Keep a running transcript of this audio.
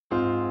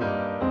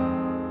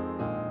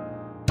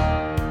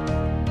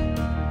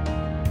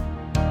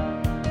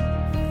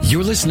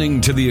You're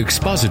listening to the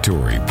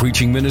expository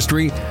preaching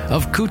ministry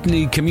of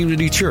Kootenai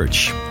Community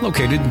Church,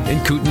 located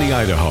in Kootenai,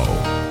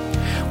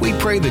 Idaho. We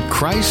pray that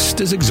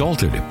Christ is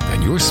exalted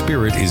and your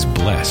spirit is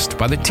blessed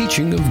by the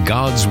teaching of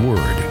God's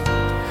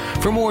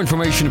Word. For more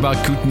information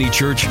about Kootenai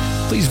Church,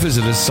 please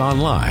visit us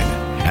online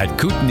at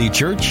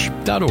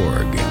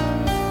kootenaichurch.org.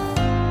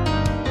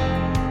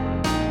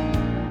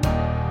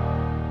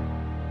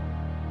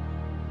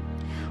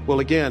 Well,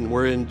 again,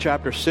 we're in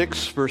chapter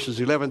 6, verses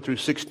 11 through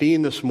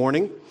 16 this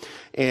morning.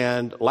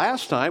 And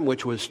last time,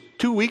 which was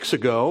 2 weeks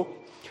ago,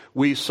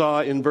 we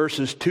saw in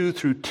verses 2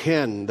 through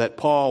 10 that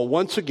Paul,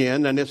 once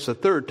again, and it's the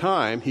third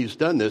time he's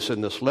done this in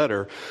this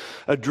letter,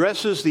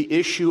 addresses the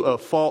issue of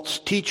false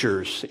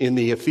teachers in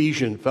the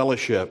Ephesian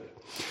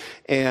fellowship.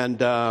 And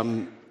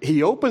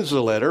he opens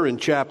the letter in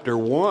chapter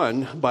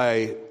 1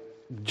 by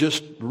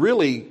just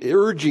really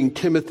urging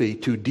Timothy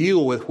to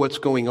deal with what's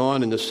going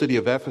on in the city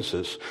of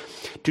Ephesus,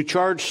 to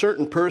charge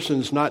certain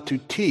persons not to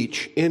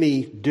teach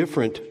any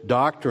different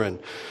doctrine,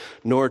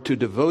 nor to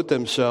devote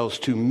themselves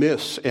to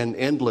myths and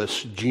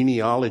endless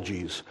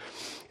genealogies.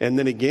 And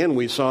then again,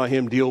 we saw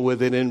him deal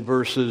with it in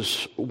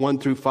verses 1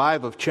 through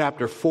 5 of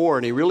chapter 4,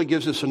 and he really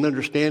gives us an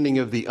understanding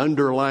of the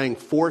underlying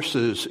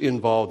forces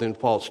involved in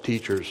false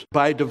teachers.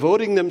 By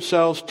devoting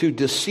themselves to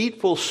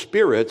deceitful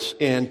spirits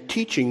and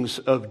teachings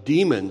of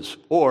demons,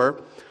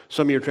 or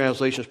some of your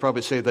translations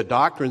probably say the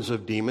doctrines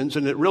of demons,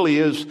 and it really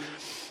is.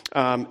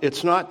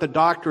 It's not the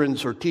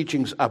doctrines or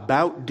teachings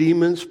about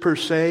demons per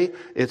se.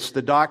 It's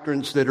the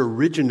doctrines that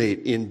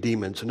originate in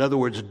demons. In other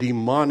words,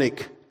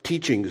 demonic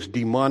teachings,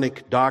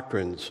 demonic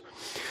doctrines.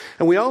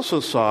 And we also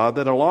saw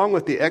that along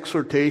with the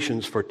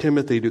exhortations for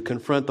Timothy to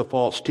confront the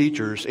false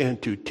teachers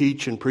and to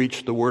teach and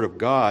preach the Word of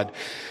God,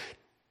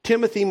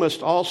 Timothy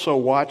must also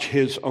watch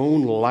his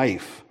own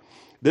life.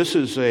 This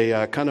is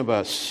a kind of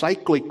a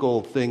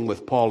cyclical thing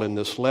with Paul in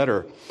this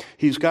letter.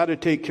 He's got to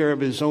take care of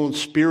his own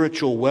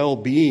spiritual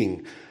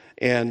well-being.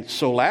 And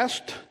so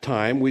last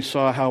time we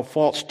saw how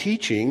false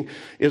teaching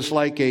is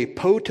like a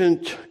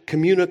potent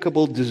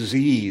communicable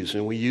disease.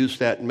 And we use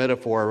that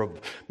metaphor of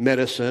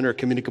medicine or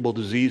communicable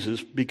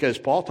diseases because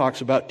Paul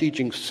talks about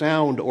teaching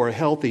sound or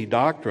healthy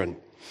doctrine.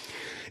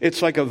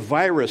 It's like a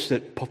virus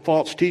that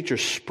false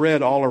teachers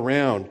spread all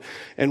around.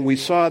 And we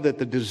saw that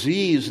the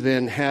disease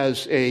then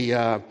has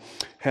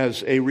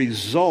a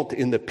result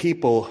in the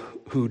people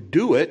who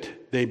do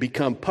it. They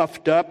become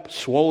puffed up,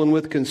 swollen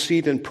with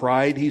conceit and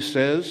pride, he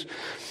says.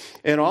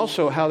 And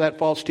also how that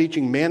false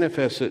teaching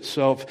manifests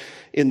itself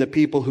in the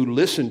people who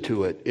listen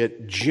to it.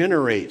 It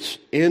generates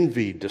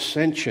envy,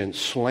 dissension,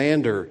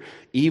 slander,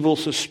 evil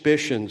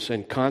suspicions,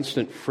 and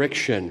constant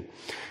friction.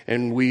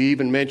 And we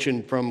even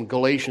mentioned from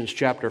Galatians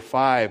chapter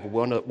 5,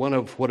 one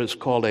of what is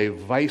called a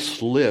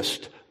vice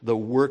list, the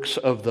works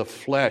of the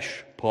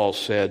flesh, Paul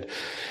said.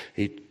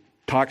 He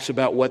talks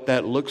about what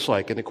that looks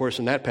like. And of course,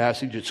 in that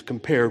passage, it's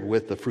compared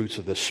with the fruits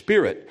of the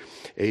Spirit,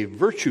 a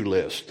virtue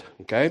list,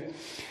 okay?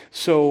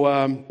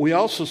 So we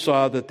also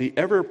saw that the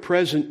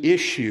ever-present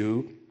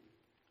issue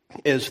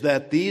is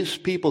that these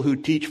people who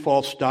teach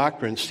false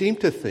doctrine seem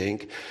to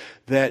think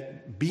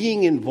that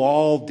being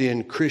involved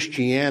in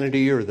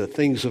Christianity or the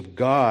things of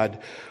God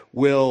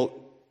will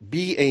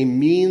be a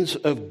means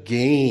of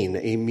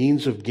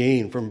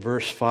gain from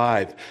verse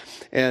 5.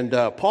 And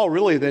Paul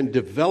really then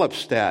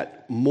develops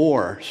that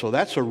more. So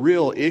that's a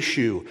real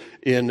issue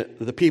in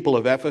the people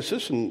of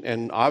Ephesus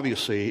and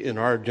obviously in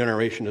our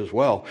generation as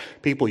well.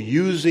 People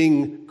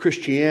using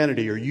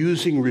Christianity or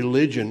using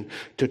religion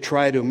to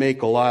try to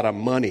make a lot of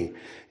money.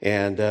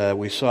 And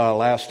we saw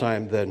last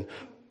time that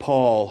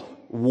Paul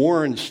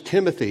warns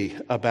Timothy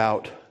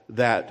about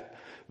that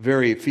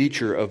very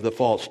feature of the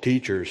false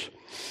teachers.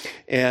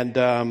 And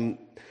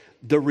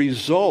the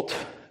result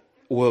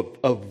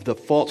of the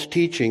false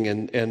teaching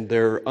and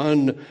their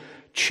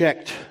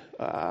unchecked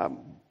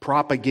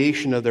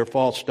propagation of their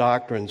false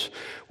doctrines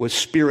was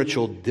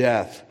spiritual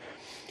death.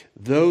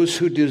 Those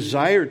who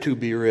desire to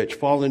be rich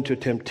fall into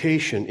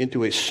temptation,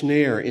 into a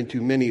snare,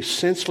 into many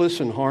senseless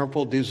and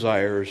harmful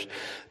desires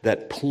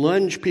that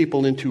plunge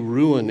people into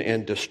ruin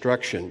and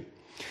destruction.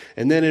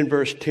 And then in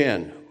verse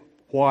 10,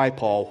 why,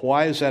 Paul?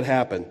 Why does that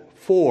happen?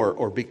 For,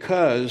 or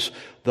because,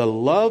 the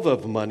love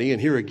of money, and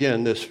here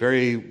again, this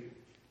very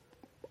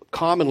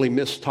commonly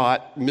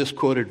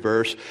misquoted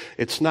verse,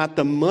 it's not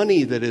the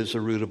money that is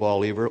the root of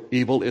all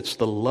evil, it's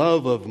the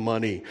love of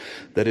money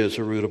that is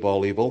the root of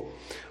all evil,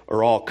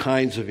 or all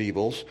kinds of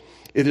evils.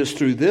 It is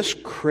through this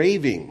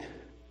craving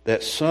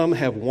that some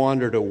have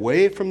wandered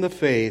away from the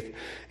faith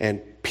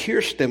and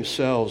pierced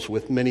themselves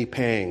with many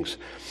pangs.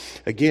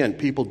 Again,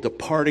 people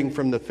departing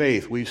from the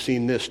faith. We've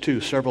seen this too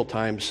several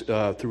times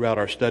throughout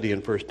our study in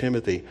 1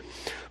 Timothy.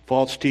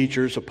 False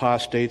teachers,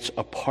 apostates,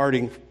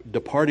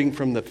 departing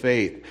from the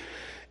faith.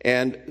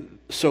 And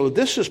so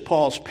this is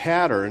Paul's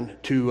pattern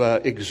to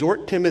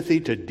exhort Timothy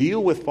to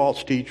deal with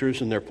false teachers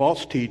and their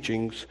false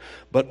teachings,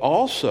 but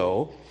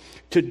also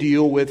to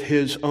deal with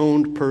his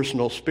own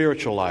personal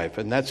spiritual life.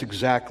 And that's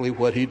exactly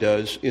what he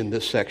does in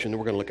this section that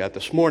we're going to look at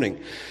this morning.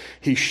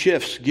 He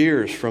shifts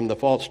gears from the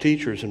false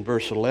teachers in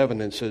verse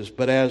 11 and says,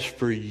 "But as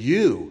for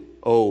you,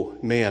 O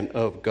man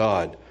of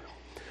God,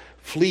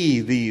 flee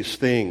these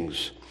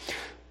things."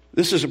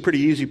 This is a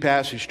pretty easy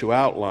passage to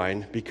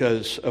outline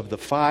because of the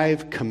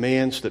 5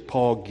 commands that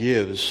Paul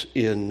gives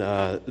in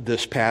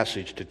this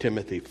passage to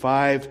Timothy.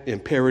 5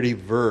 imperative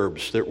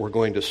verbs that we're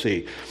going to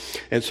see.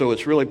 And so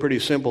it's really pretty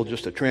simple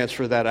just to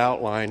transfer that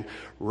outline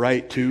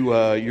right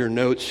to your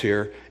notes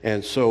here.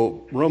 And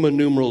so Roman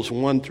numerals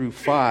 1 through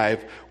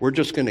 5, we're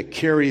just going to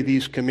carry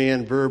these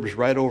command verbs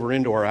right over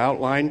into our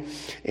outline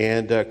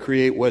and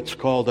create what's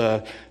called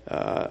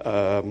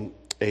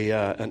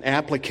an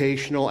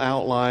applicational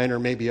outline, or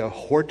maybe a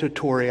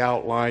hortatory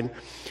outline,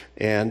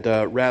 and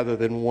rather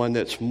than one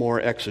that's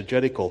more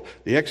exegetical.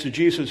 The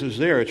exegesis is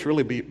there. It's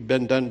really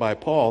been done by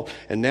Paul,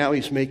 and now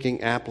he's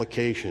making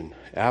application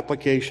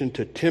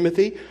to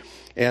Timothy,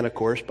 and of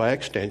course, by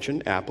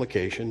extension,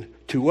 application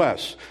to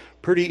us.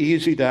 Pretty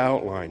easy to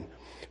outline.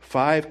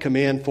 5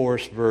 command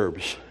force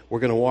verbs.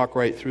 We're going to walk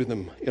right through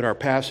them in our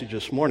passage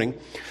this morning.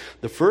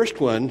 The first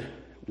one,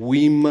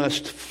 we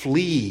must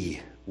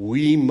flee.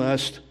 We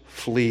must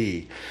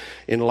flee.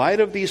 In light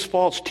of these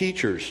false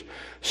teachers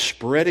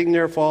spreading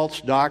their false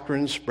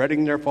doctrines,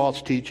 spreading their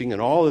false teaching,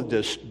 and all of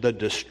this, the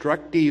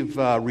destructive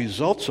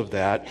results of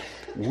that,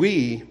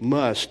 we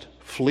must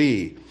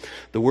flee.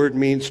 The word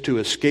means to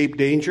escape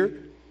danger,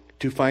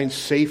 to find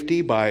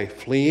safety by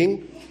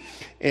fleeing.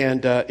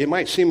 And it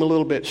might seem a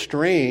little bit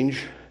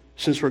strange,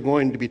 since we're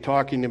going to be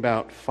talking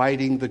about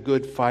fighting the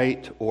good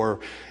fight or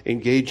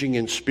engaging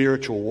in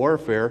spiritual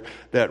warfare,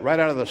 that right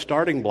out of the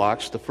starting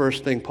blocks, the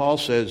first thing Paul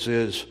says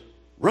is,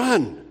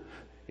 run.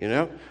 You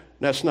know,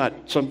 that's not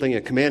something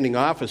a commanding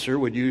officer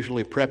would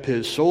usually prep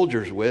his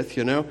soldiers with,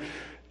 you know.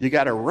 You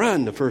got to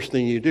run the first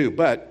thing you do.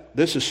 But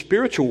this is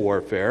spiritual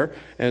warfare,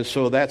 and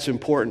so that's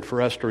important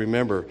for us to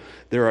remember.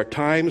 There are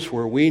times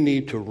where we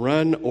need to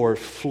run or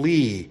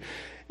flee.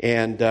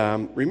 And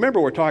remember,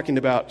 we're talking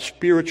about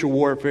spiritual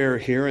warfare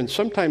here, and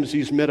sometimes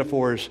these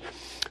metaphors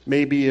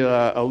may be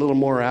a little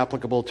more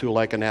applicable to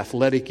like an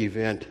athletic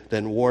event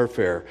than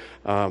warfare.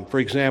 For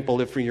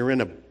example, if you're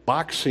in a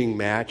boxing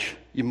match,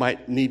 you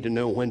might need to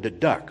know when to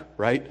duck,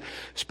 right?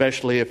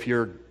 Especially if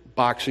you're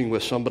boxing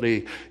with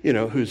somebody, you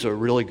know, who's a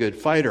really good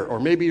fighter. Or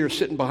maybe you're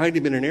sitting behind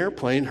him in an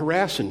airplane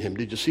harassing him.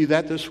 Did you see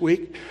that this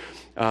week?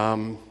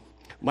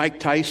 Mike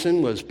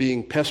Tyson was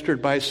being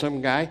pestered by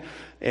some guy,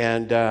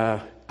 and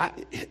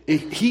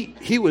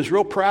he was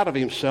real proud of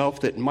himself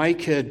that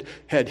Mike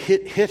had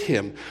hit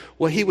him.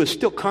 Well, he was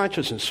still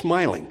conscious and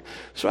smiling.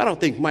 So I don't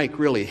think Mike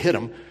really hit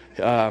him.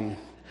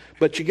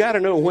 But you got to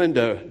know when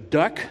to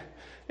duck.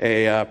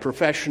 A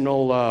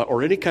professional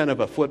or any kind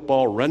of a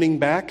football running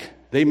back,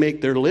 they make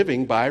their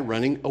living by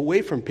running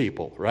away from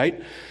people,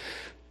 right?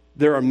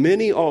 There are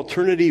many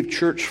alternative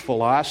church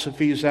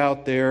philosophies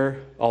out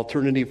there,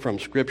 alternative from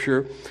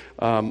Scripture.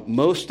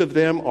 Most of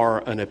them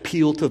are an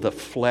appeal to the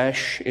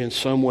flesh in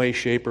some way,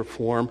 shape, or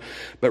form.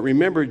 But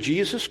remember,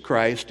 Jesus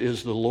Christ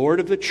is the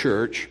Lord of the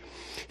church.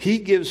 He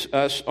gives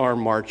us our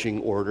marching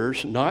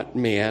orders, not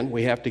man.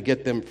 We have to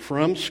get them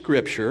from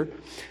Scripture.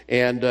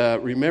 And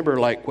remember,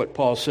 like what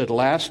Paul said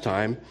last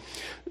time,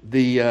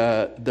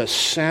 the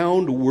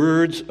sound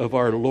words of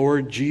our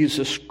Lord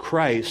Jesus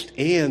Christ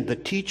and the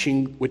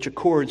teaching which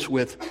accords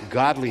with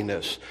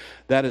godliness.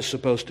 That is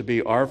supposed to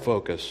be our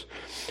focus.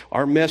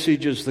 Our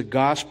message is the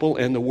gospel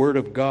and the word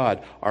of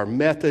God. Our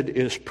method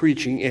is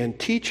preaching and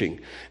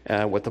teaching.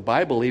 What the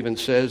Bible even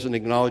says and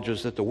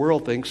acknowledges that the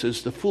world thinks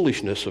is the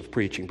foolishness of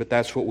preaching, but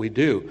that's what we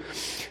do.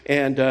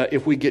 And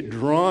if we get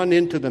drawn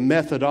into the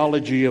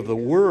methodology of the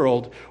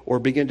world or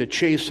begin to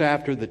chase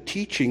after the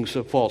teachings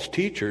of false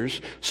teachers,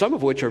 some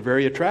of which are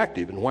very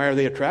attractive. And why are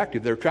they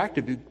attractive? They're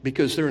attractive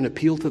because they're an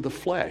appeal to the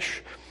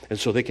flesh. And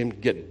so they can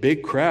get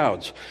big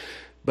crowds.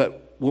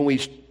 But when we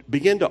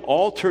begin to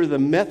alter the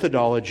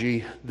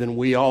methodology, then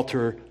we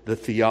alter the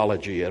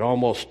theology. It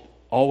almost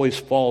always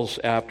falls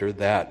after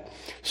that.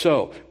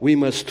 So we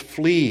must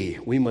flee,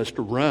 we must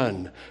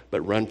run.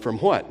 But run from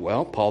what?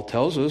 Well, Paul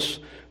tells us,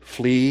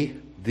 flee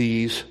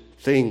these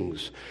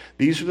things.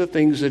 These are the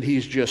things that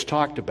he's just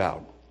talked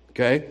about,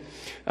 okay?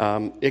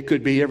 It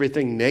could be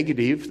everything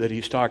negative that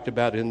he's talked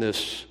about in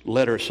this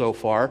letter so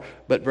far,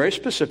 but very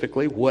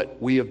specifically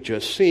what we have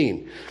just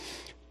seen.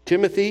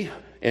 Timothy,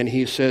 and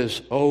he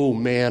says, "Oh,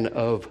 man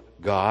of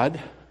God,"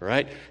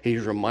 right?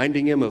 He's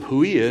reminding him of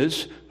who he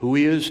is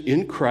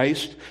in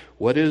Christ,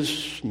 what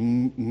his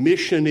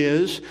mission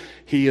is.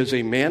 He is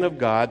a man of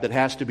God that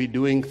has to be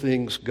doing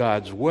things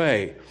God's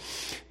way.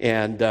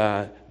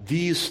 And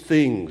these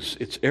things,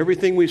 it's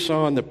everything we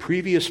saw in the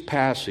previous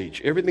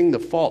passage, everything the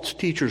false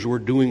teachers were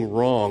doing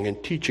wrong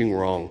and teaching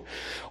wrong,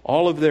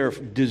 all of their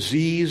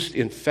diseased,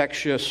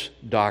 infectious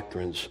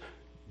doctrines.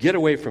 Get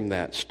away from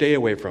that. Stay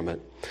away from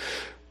it.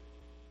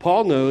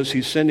 Paul knows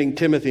he's sending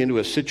Timothy into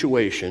a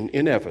situation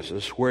in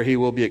Ephesus where he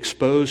will be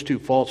exposed to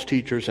false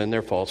teachers and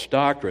their false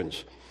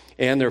doctrines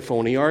and their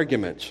phony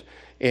arguments.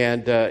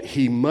 And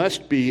he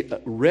must be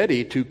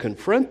ready to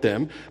confront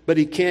them, but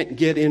he can't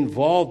get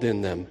involved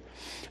in them.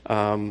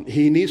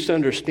 He needs to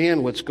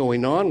understand what's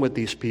going on with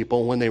these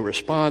people when they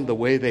respond the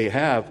way they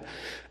have.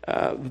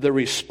 The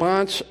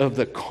response of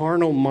the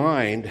carnal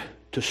mind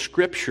to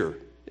Scripture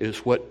is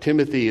what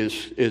Timothy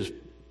is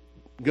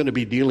going to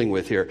be dealing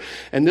with here.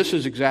 And this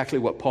is exactly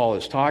what Paul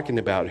is talking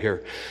about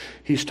here.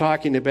 He's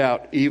talking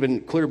about,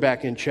 even clear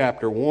back in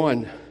chapter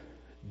 1,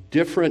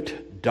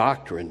 different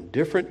doctrine.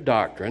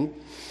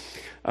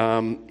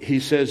 He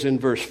says in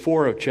verse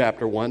 4 of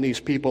chapter 1,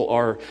 these people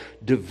are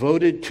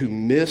devoted to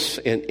myths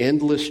and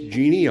endless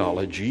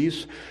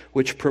genealogies,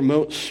 which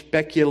promote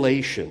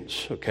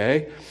speculations,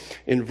 okay?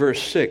 In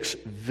verse 6,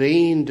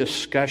 vain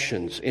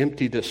discussions,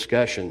 empty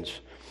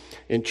discussions.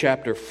 In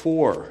chapter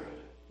 4,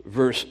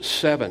 verse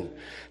 7,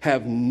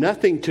 have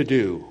nothing to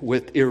do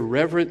with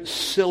irreverent,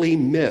 silly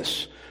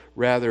myths.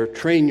 Rather,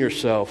 train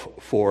yourself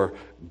for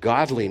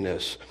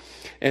godliness.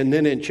 And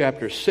then in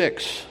chapter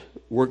 6,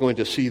 we're going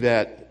to see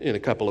that in a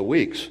couple of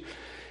weeks.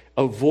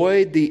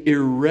 Avoid the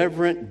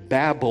irreverent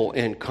babble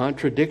and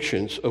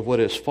contradictions of what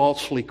is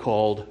falsely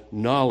called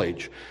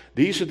knowledge.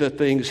 These are the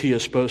things he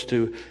is supposed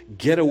to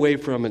get away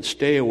from and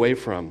stay away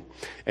from.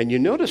 And you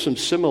notice some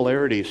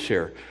similarities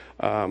here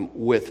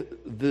with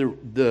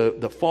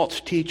the false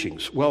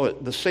teachings. Well,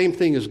 the same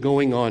thing is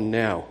going on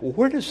now. Well,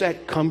 where does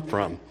that come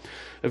from?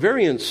 A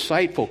very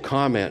insightful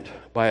comment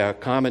by a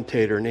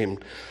commentator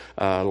named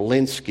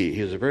Linsky.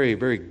 He's a very,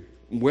 very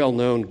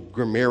well-known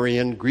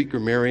grammarian, Greek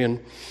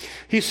grammarian.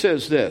 He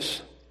says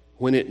this: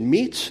 when it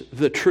meets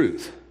the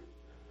truth,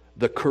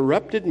 the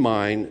corrupted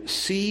mind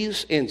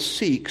sees and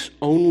seeks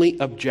only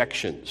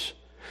objections.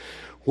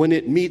 When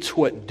it meets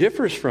what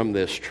differs from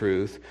this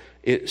truth,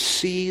 it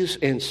sees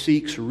and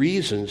seeks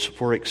reasons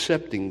for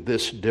accepting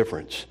this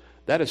difference.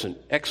 That is an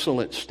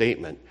excellent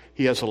statement.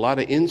 He has a lot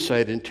of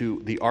insight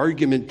into the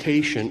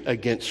argumentation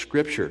against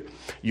Scripture.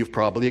 You've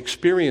probably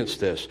experienced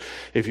this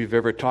if you've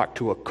ever talked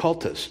to a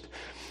cultist.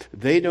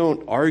 They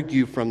don't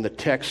argue from the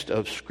text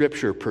of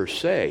Scripture per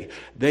se.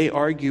 They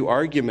argue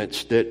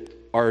arguments that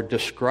are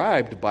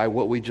described by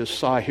what we just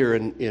saw here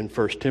in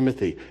 1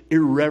 Timothy.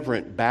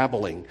 Irreverent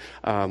babbling.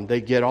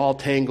 They get all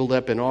tangled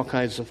up in all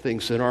kinds of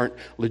things that aren't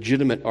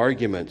legitimate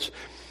arguments.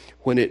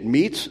 When it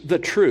meets the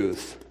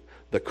truth,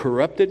 the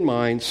corrupted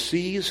mind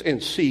sees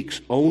and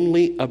seeks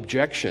only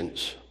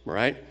objections,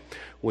 right?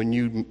 When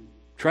you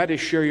try to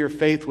share your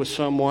faith with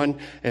someone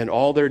and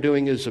all they're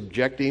doing is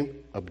objecting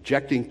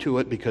to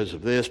it because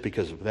of this,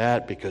 because of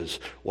that, because,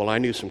 well, I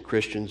knew some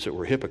Christians that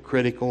were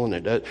hypocritical,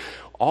 and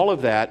all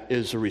of that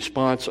is a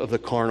response of the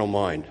carnal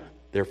mind.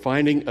 They're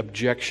finding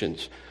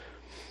objections.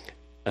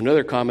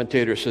 Another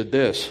commentator said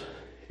this: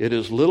 it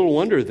is little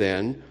wonder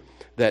then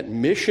that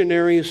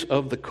missionaries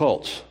of the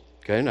cults,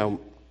 okay, now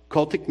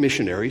cultic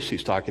missionaries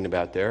he's talking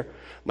about there,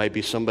 might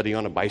be somebody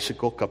on a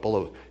bicycle, a couple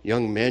of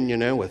young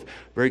men, with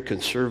very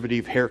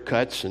conservative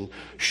haircuts and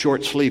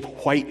short sleeve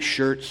white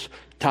shirts,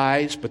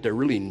 ties, but they're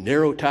really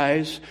narrow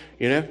ties,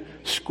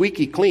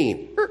 squeaky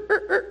clean.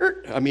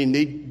 I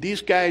mean,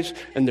 these guys,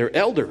 and they're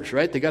elders,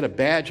 right? They got a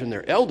badge and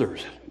they're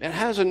elders. And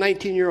how does a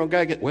 19-year-old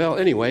guy get, well,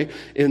 anyway,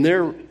 in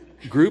their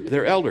group,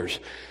 they're elders.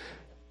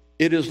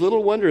 It is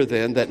little wonder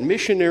then that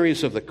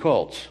missionaries of the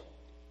cults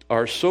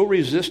are so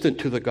resistant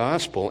to the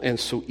gospel and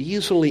so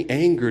easily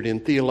angered in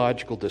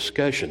theological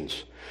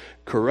discussions.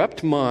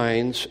 Corrupt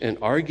minds and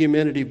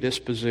argumentative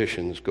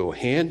dispositions go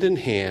hand in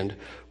hand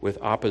with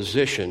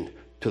opposition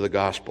to the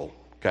gospel.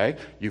 Okay?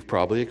 You've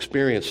probably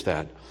experienced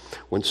that.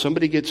 When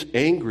somebody gets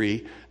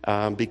angry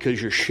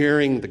because you're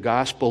sharing the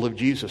gospel of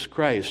Jesus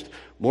Christ,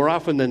 more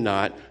often than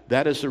not,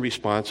 that is the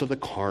response of the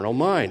carnal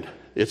mind.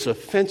 It's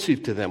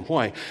offensive to them.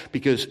 Why?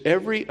 Because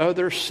every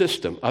other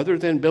system other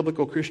than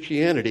biblical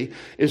Christianity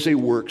is a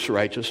works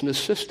righteousness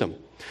system.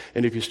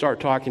 And if you start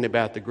talking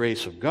about the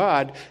grace of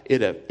God,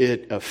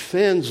 it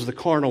offends the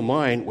carnal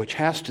mind, which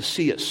has to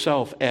see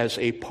itself as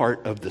a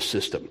part of the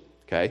system.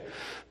 Okay?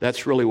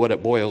 That's really what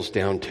it boils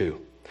down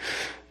to.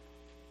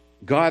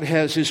 God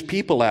has his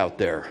people out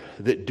there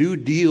that do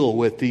deal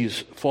with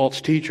these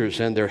false teachers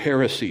and their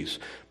heresies,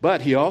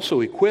 but he also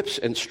equips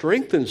and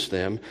strengthens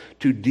them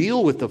to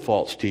deal with the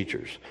false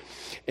teachers.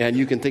 And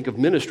you can think of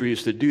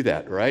ministries that do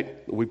that, right?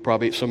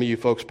 Some of you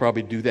folks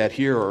probably do that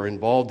here or are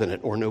involved in it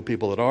or know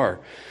people that are.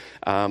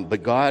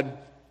 But God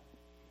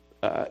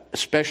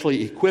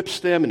especially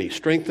equips them and he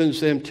strengthens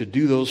them to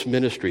do those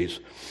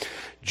ministries.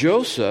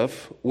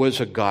 Joseph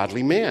was a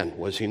godly man,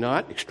 was he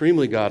not?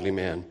 Extremely godly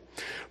man.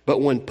 But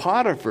when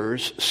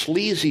Potiphar's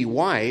sleazy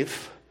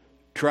wife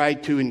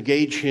tried to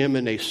engage him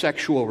in a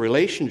sexual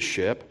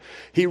relationship,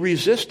 he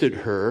resisted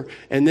her,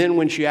 and then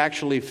when she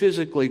actually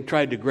physically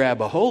tried to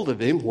grab a hold of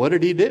him, what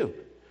did he do?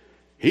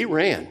 He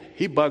ran.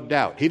 He bugged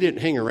out. He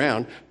didn't hang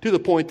around to the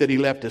point that he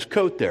left his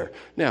coat there.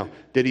 Now,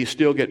 did he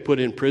still get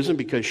put in prison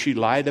because she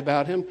lied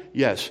about him?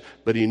 Yes,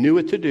 but he knew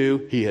what to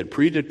do. He had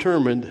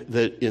predetermined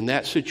that in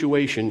that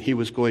situation he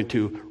was going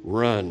to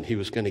run. He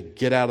was going to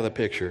get out of the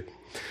picture.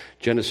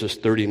 Genesis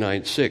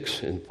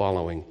 39:6 and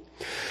following.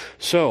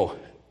 So,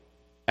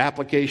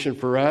 application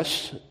for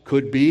us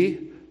could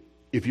be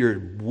if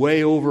you're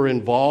way over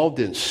involved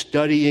in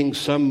studying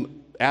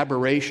some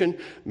aberration,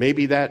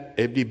 maybe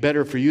it'd be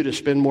better for you to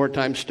spend more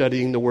time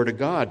studying the Word of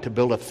God to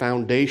build a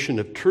foundation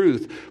of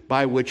truth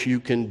by which you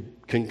can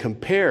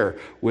compare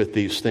with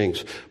these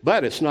things.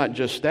 But it's not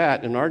just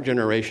that. In our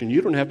generation,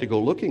 you don't have to go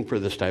looking for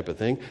this type of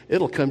thing.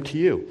 It'll come to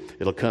you.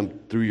 It'll come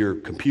through your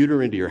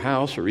computer into your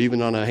house or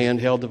even on a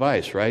handheld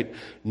device, right?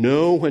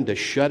 Know when to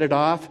shut it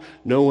off,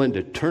 know when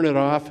to turn it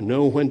off,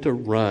 know when to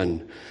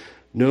run,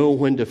 know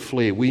when to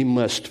flee. We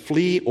must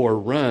flee or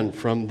run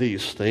from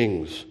these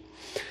things.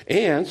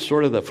 And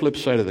sort of the flip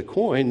side of the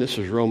coin, this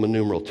is Roman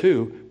numeral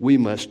 2, we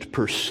must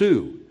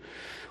pursue.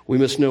 We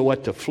must know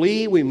what to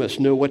flee, we must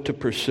know what to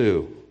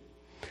pursue.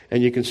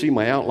 And you can see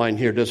my outline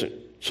here doesn't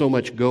so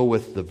much go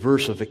with the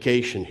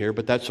versification here,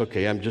 but that's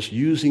okay. I'm just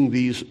using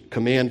these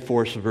command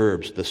force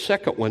verbs. The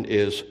second one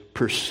is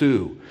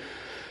pursue.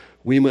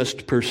 We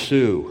must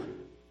pursue.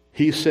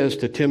 He says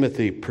to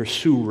Timothy,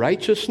 pursue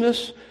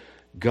righteousness,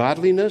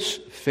 godliness,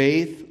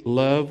 faith,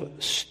 love,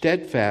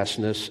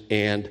 steadfastness,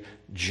 and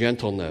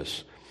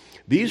gentleness.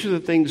 These are the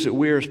things that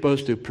we are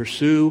supposed to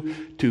pursue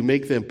to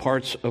make them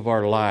parts of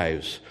our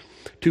lives.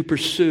 To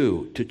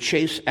pursue, to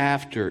chase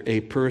after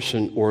a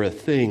person or a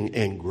thing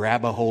and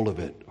grab a hold of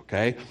it,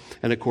 okay?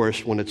 And of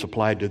course, when it's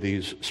applied to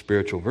these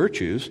spiritual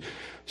virtues,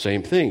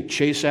 same thing.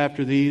 Chase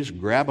after these,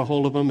 grab a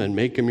hold of them, and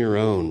make them your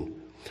own.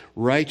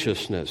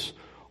 Righteousness,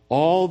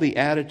 all the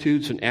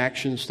attitudes and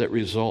actions that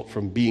result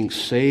from being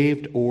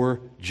saved or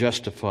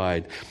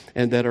justified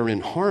and that are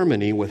in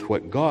harmony with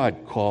what God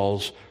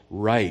calls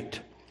right.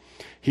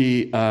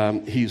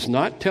 He's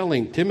not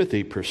telling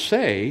Timothy per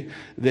se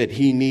that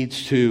he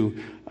needs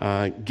to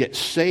get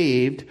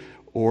saved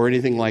or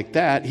anything like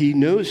that. He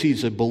knows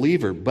he's a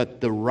believer, but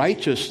the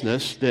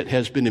righteousness that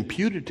has been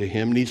imputed to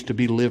him needs to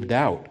be lived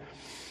out.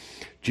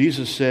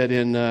 Jesus said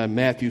in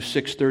Matthew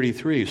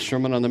 6:33,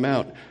 Sermon on the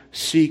Mount,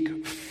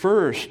 seek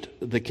first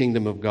the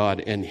kingdom of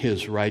God and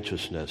his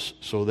righteousness.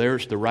 So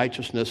there's the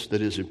righteousness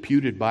that is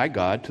imputed by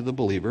God to the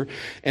believer,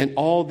 and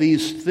all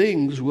these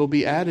things will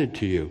be added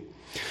to you.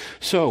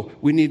 So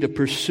we need to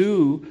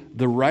pursue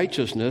the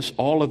righteousness,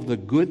 all of the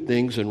good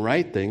things and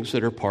right things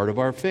that are part of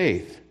our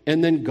faith.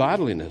 And then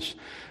godliness,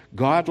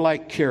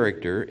 godlike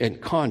character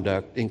and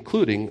conduct,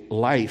 including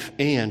life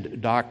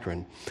and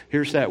doctrine.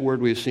 Here's that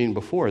word we've seen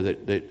before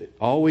that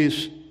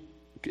always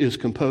is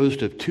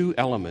composed of two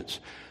elements: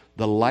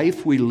 the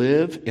life we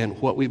live and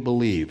what we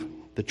believe.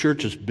 The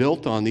church is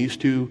built on these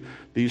two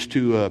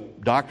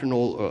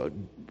doctrinal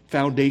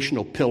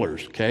foundational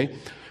pillars, okay?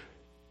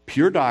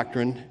 Pure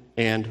doctrine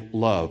and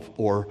love,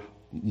 or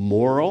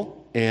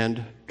moral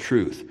and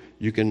truth.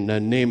 You can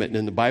name it,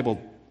 and the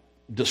Bible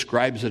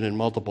describes it in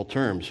multiple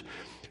terms.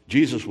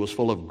 Jesus was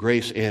full of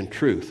grace and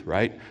truth,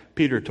 right?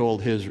 Peter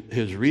told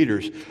his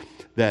readers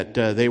that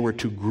they were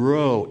to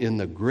grow in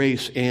the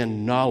grace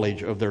and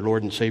knowledge of their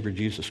Lord and Savior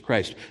Jesus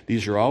Christ.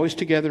 These are always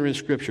together in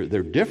Scripture.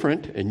 They're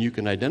different, and you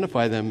can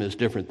identify them as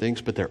different things,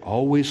 but they're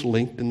always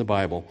linked in the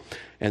Bible,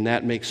 and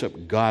that makes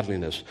up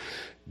godliness.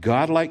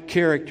 Godlike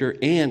character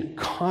and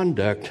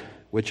conduct,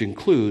 which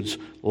includes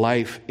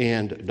life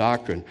and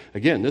doctrine.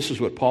 Again, this is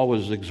what Paul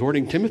was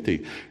exhorting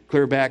Timothy.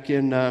 Clear back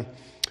in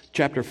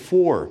chapter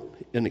 4,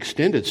 an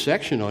extended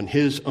section on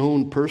his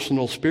own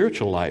personal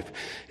spiritual life.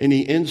 And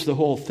he ends the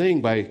whole thing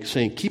by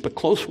saying, keep a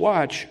close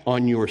watch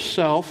on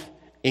yourself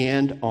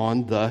and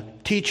on the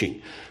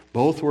teaching.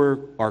 Both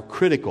are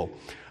critical.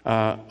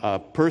 A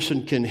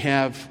person can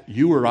have,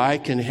 you or I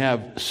can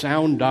have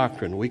sound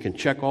doctrine. We can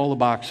check all the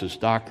boxes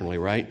doctrinally,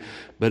 right?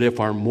 But if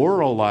our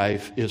moral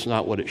life is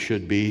not what it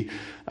should be,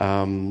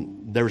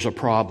 there's a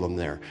problem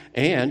there.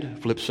 And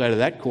flip side of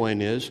that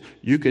coin is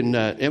you can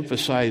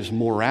emphasize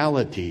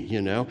morality,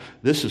 you know.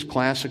 This is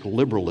classic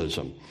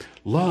liberalism.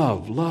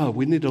 Love.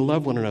 We need to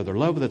love one another.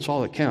 Love, that's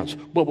all that counts.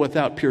 But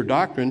without pure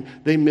doctrine,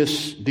 they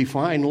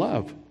misdefine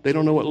love. They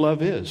don't know what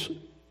love is,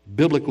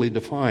 biblically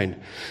defined.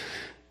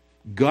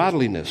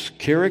 Godliness,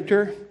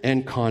 character,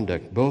 and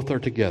conduct, both are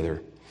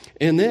together.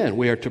 And then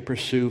we are to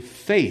pursue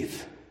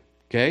faith.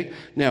 Okay?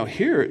 Now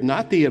here,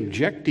 not the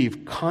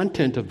objective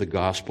content of the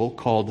gospel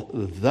called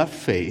the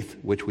faith,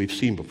 which we've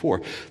seen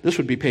before. This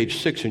would be page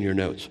 6 in your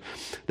notes.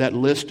 That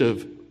list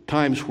of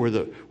times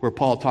where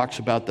Paul talks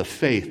about the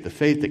faith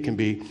that can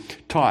be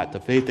taught, the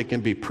faith that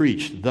can be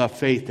preached, the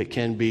faith that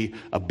can be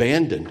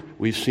abandoned.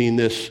 We've seen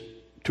this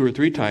 2 or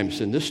 3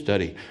 times in this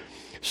study.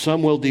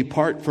 Some will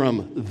depart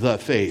from the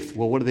faith.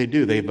 Well, what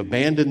do? They've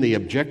abandoned the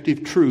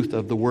objective truth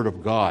of the Word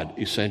of God,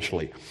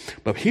 essentially.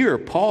 But here,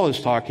 Paul is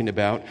talking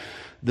about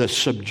the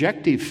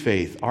subjective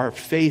faith, our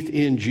faith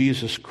in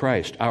Jesus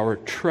Christ, our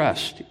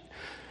trust,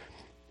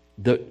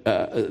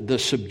 the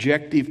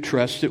subjective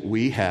trust that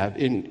we have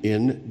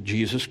in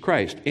Jesus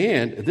Christ.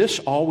 And this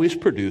always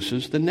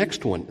produces the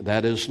next one,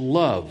 that is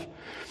love,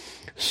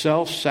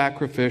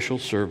 self-sacrificial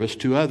service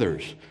to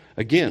others.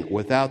 Again,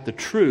 without the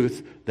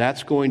truth,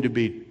 that's going to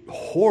be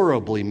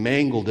horribly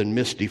mangled and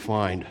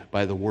misdefined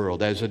by the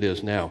world as it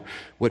is now.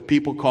 What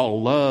people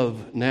call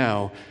love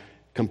now,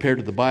 compared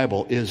to the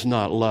Bible, is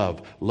not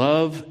love.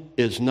 Love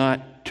is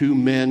not 2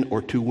 men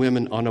or 2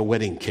 women on a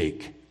wedding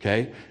cake.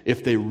 Okay?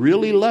 If they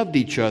really loved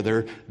each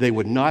other, they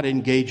would not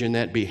engage in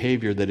that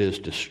behavior that is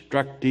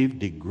destructive,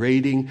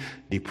 degrading,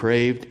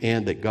 depraved,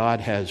 and that God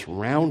has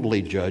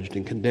roundly judged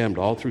and condemned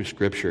all through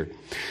Scripture.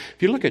 If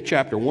you look at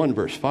chapter 1,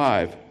 verse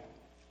 5,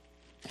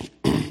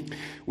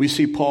 we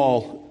see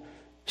Paul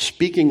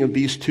speaking of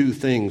these two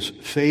things,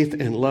 faith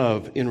and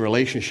love, in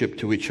relationship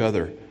to each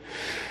other.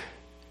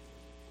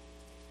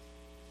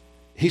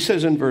 He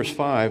says in verse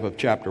 5 of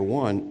chapter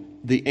 1,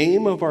 the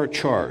aim of our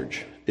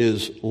charge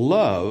is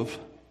love.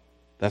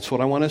 That's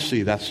what I want to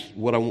see. That's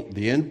what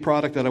the end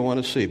product that I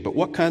want to see. But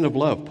what kind of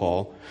love,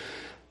 Paul?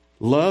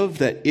 Love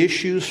that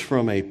issues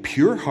from a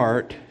pure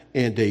heart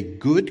and a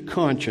good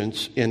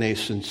conscience in a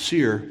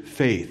sincere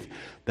faith.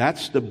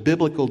 That's the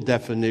biblical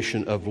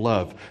definition of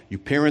love. You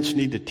parents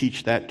need to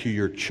teach that to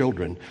your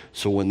children.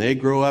 So when they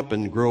grow up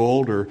and grow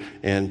older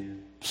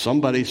and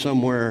somebody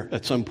somewhere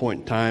at some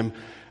point in time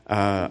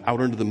out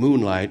under the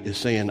moonlight is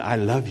saying, I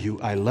love you,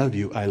 I love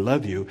you, I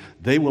love you,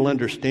 they will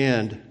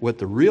understand what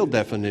the real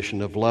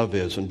definition of love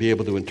is and be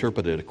able to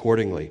interpret it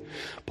accordingly.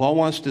 Paul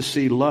wants to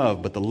see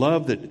love, but the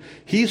love that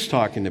he's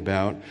talking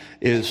about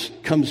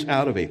comes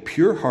out of a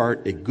pure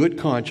heart, a good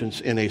conscience,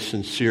 and a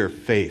sincere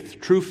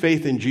faith. True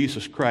faith in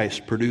Jesus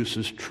Christ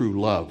produces true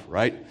love,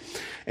 right?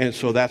 And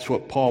so that's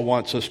what Paul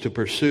wants us to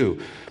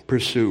pursue.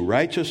 Pursue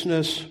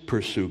righteousness,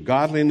 pursue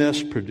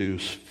godliness,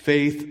 produce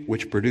faith,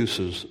 which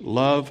produces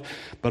love,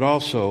 but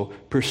also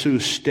pursue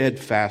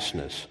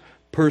steadfastness,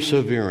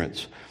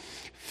 perseverance,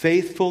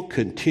 faithful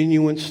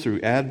continuance through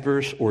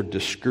adverse or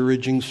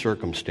discouraging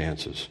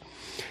circumstances.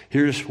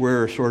 Here's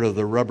where sort of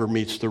the rubber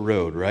meets the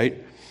road,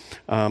 right?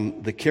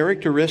 The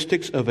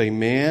characteristics of a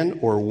man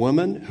or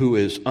woman who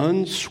is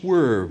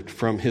unswerved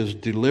from his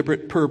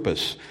deliberate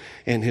purpose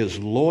and his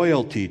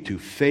loyalty to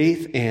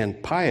faith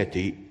and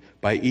piety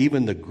by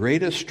even the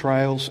greatest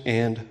trials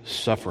and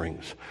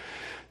sufferings.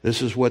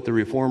 This is what the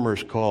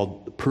Reformers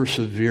called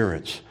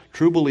perseverance.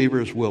 True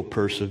believers will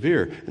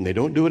persevere, and they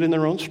don't do it in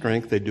their own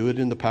strength. They do it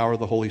in the power of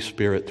the Holy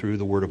Spirit through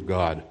the Word of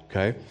God,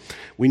 okay?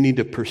 We need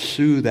to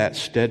pursue that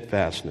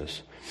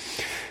steadfastness.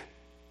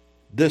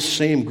 This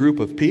same group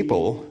of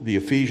people, the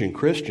Ephesian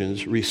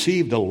Christians,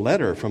 received a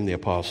letter from the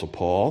Apostle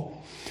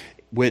Paul,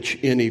 which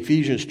in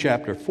Ephesians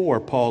chapter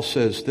 4, Paul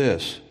says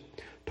this,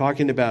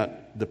 talking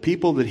about the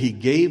people that he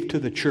gave to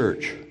the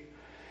church.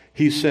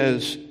 He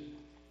says,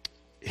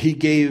 he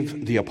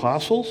gave the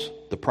apostles,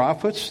 the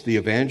prophets, the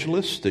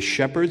evangelists, the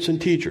shepherds and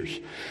teachers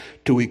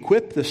to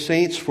equip the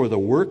saints for the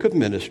work of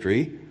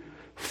ministry,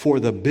 for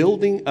the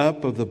building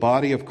up of the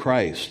body of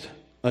Christ,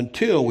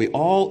 until we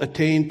all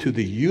attain to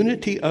the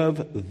unity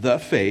of the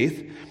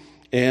faith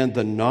and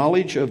the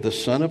knowledge of the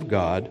Son of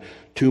God,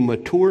 to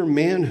mature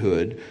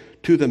manhood,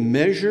 to the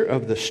measure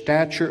of the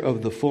stature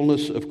of the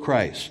fullness of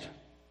Christ,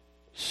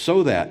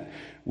 so that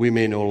we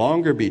may no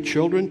longer be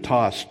children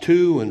tossed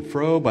to and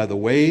fro by the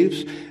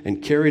waves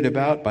and carried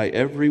about by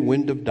every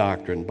wind of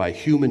doctrine, by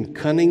human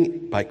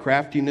cunning, by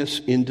craftiness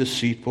in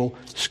deceitful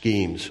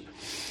schemes.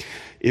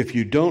 If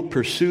you don't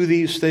pursue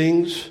these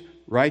things,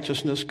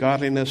 righteousness,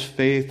 godliness,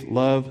 faith,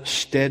 love,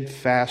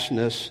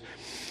 steadfastness,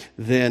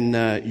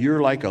 then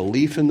you're like a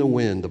leaf in the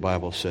wind, the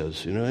Bible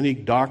says. You know, any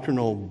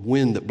doctrinal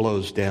wind that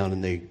blows down,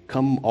 and they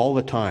come all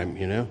the time,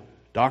 you know,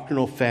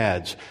 doctrinal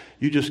fads.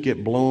 You just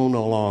get blown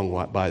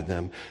along by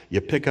them. You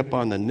pick up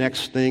on the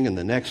next thing and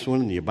the next one,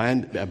 and you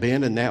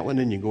abandon that one,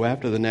 and you go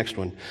after the next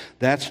one.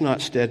 That's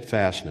not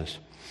steadfastness.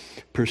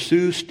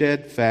 Pursue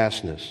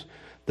steadfastness,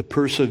 the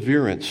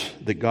perseverance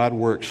that God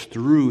works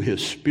through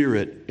His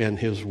Spirit and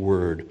His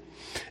Word.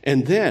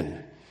 And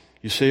then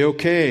you say,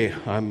 okay,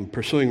 I'm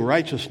pursuing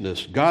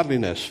righteousness,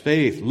 godliness,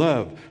 faith,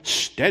 love,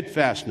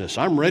 steadfastness.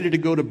 I'm ready to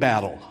go to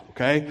battle.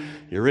 Okay,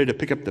 you're ready to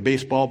pick up the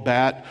baseball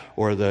bat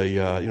or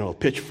the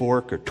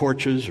pitchfork or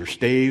torches or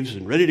staves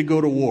and ready to go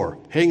to war.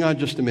 Hang on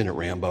just a minute,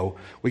 Rambo.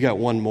 We got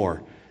one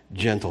more.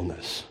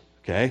 Gentleness.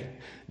 Okay,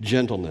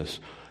 gentleness.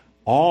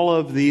 All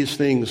of these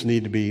things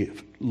need to be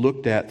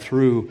looked at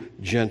through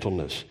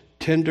gentleness,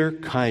 tender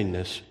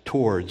kindness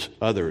towards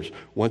others.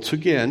 Once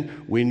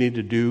again, we need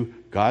to do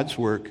God's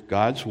work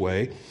God's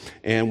way,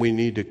 and we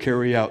need to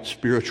carry out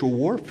spiritual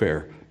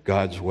warfare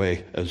God's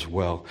way as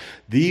well.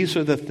 These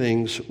are the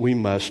things we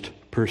must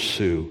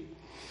pursue.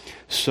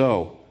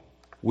 So,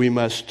 we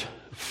must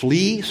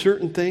flee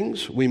certain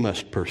things, we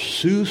must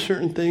pursue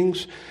certain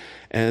things,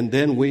 and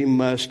then we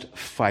must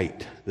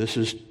fight. This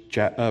is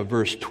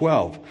verse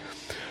 12.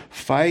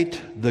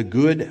 Fight the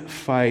good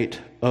fight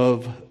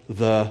of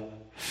the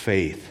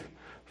faith.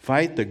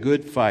 Fight the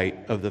good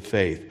fight of the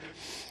faith.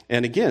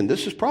 And again,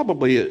 this is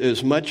probably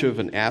as much of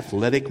an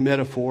athletic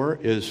metaphor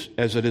as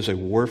it is a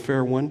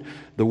warfare one.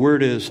 The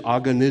word is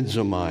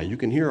agonizomai. You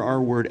can hear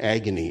our word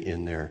agony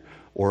in there,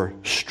 or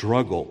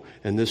struggle.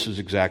 And this is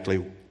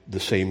exactly the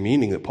same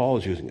meaning that Paul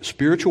is using.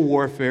 Spiritual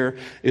warfare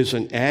is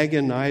an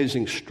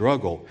agonizing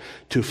struggle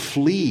to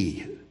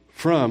flee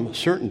from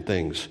certain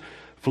things.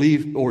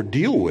 Flee or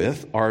deal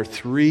with our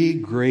three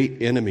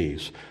great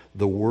enemies: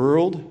 the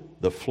world,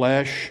 the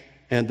flesh,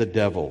 and the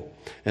devil.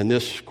 And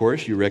this, of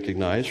course, you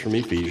recognize from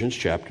Ephesians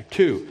chapter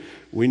 2.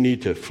 We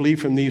need to flee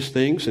from these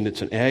things, and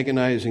it's an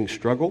agonizing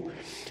struggle.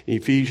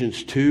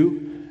 Ephesians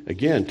 2,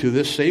 again, to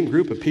this same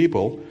group of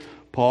people,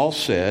 Paul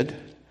said,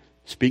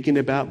 speaking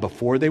about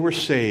before they were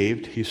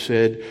saved, he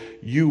said,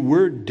 "You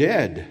were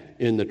dead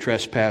in the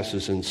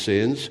trespasses and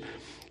sins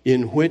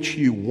in which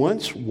you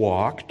once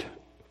walked,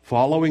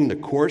 following the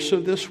course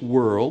of this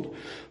world,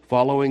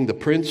 following the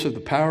prince of the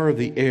power of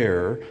the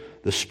air,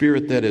 the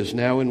spirit that is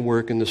now in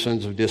work in the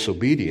sons of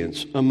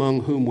disobedience,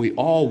 among whom we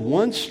all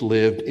once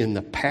lived in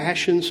the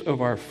passions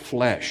of our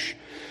flesh,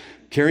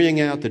 carrying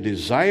out the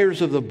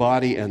desires of the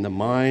body and the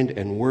mind,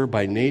 and were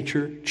by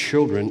nature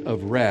children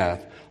of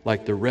wrath,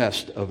 like the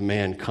rest of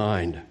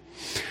mankind."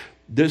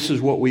 This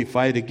is what we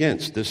fight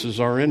against. This is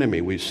our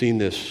enemy. We've seen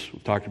this,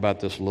 we've talked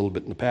about this a little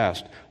bit in the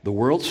past. The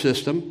world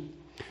system,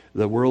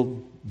 the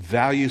world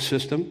value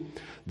system,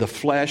 the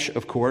flesh,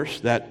 of course,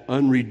 that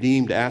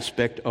unredeemed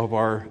aspect of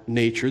our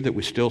nature that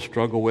we still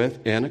struggle with,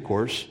 and, of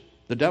course,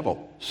 the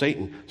devil,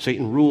 Satan.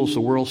 Satan rules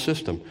the world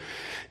system,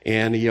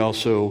 and he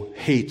also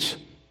hates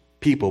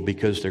people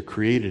because they're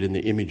created in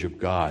the image of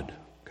God.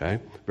 Okay?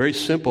 Very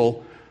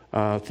simple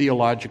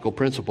theological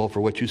principle for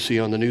what you see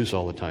on the news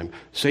all the time.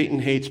 Satan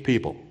hates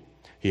people.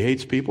 He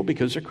hates people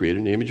because they're created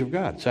in the image of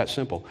God. It's that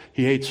simple.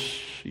 He hates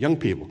young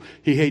people.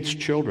 He hates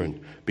children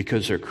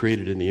because they're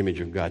created in the image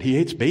of God. He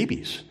hates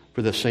babies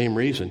for the same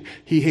reason.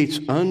 He hates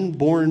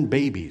unborn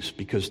babies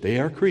because they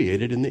are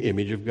created in the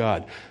image of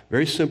God.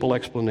 Very simple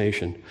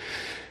explanation.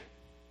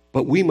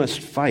 But we must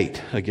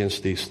fight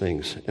against these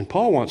things. And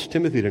Paul wants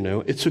Timothy to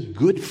know it's a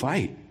good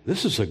fight.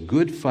 This is a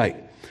good fight.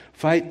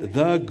 Fight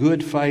the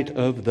good fight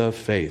of the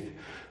faith.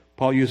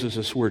 Paul uses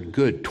this word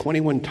good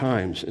 21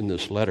 times in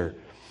this letter.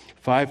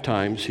 5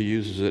 times he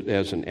uses it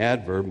as an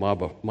adverb,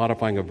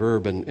 modifying a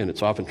verb, and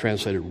it's often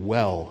translated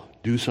well,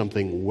 do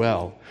something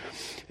well.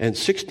 And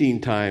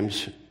 16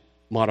 times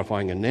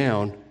modifying a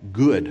noun,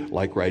 good,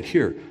 like right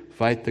here.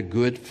 Fight the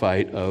good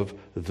fight of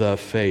the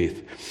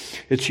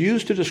faith. It's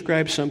used to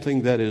describe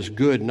something that is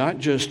good, not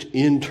just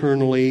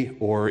internally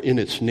or in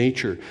its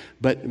nature,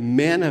 but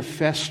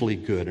manifestly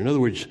good. In other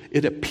words,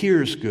 it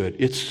appears good.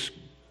 It's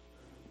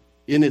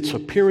in its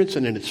appearance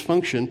and in its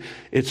function,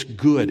 it's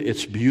good,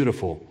 it's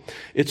beautiful.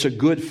 It's a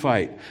good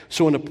fight.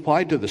 So when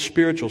applied to the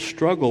spiritual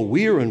struggle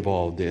we are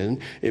involved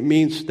in, it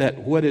means that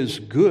what is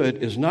good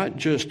is not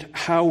just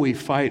how we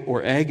fight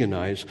or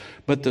agonize,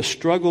 but the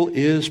struggle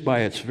is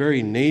by its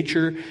very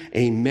nature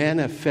a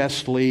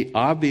manifestly,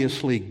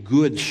 obviously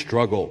good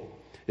struggle.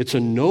 It's a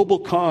noble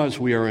cause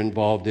we are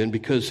involved in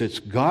because it's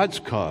God's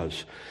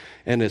cause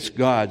and it's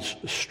God's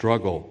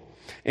struggle.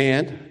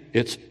 And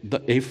it's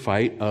a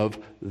fight of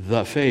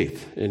the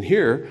faith. And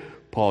here,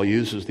 Paul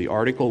uses the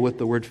article with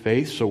the word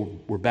faith, so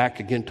we're back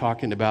again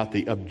talking about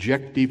the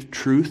objective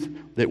truth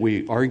that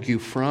we argue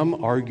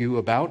from, argue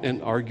about,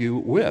 and argue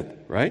with,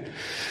 right?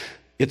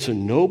 It's a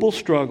noble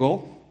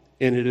struggle,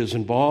 and it is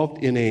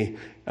involved in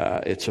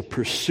it's a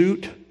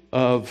pursuit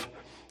of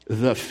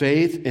the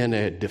faith and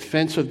a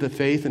defense of the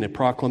faith and a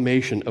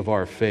proclamation of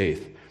our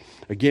faith.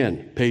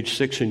 Again, page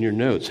 6 in your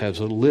notes has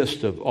a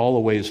list of all the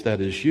ways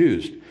that is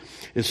used.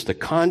 It's the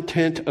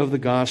content of the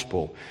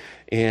gospel.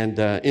 And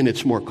in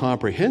its more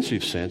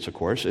comprehensive sense, of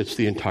course, it's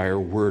the entire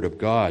Word of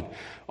God,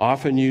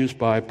 often used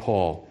by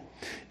Paul.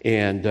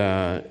 And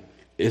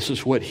this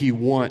is what he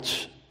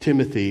wants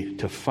Timothy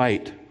to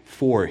fight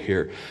for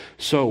here.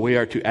 So we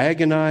are to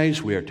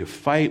agonize, we are to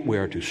fight, we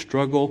are to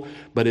struggle,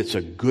 but it's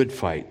a good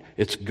fight.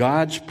 It's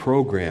God's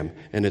program,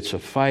 and it's a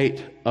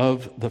fight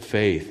of the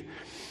faith.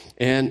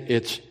 And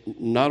it's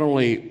not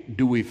only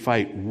do we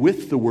fight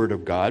with the Word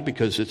of God,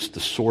 because it's the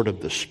sword of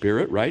the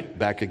Spirit, right?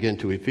 Back again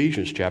to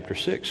Ephesians chapter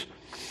 6.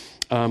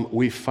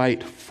 We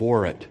fight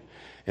for it.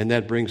 And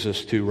that brings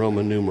us to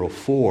Roman numeral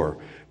 4.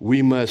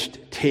 We must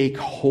take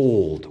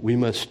hold. We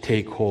must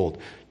take hold.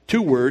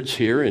 2 words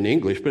here in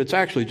English, but it's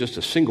actually just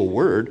a single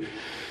word.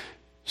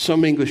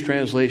 Some English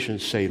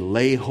translations say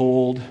lay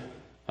hold,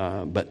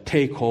 but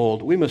take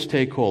hold. We must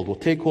take hold. Well,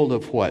 take hold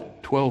of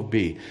what?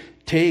 12b.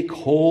 Take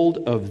hold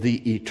of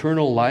the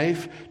eternal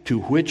life to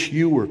which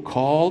you were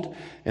called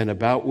and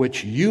about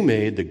which you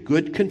made the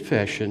good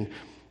confession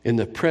in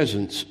the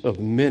presence of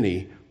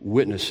many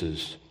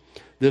witnesses.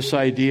 This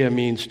idea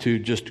means to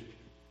just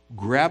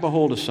grab a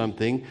hold of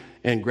something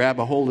and grab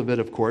a hold of it,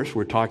 of course.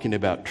 We're talking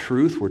about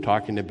truth. We're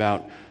talking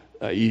about,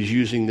 he's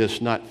using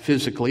this not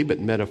physically but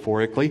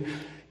metaphorically.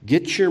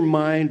 Get your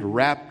mind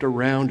wrapped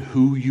around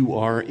who you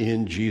are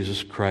in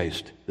Jesus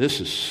Christ. This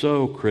is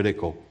so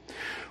critical.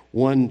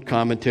 One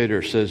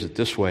commentator says it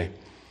this way: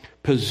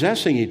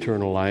 possessing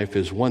eternal life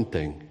is one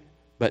thing,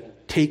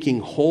 but taking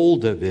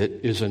hold of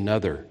it is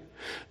another.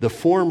 The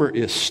former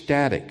is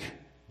static,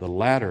 the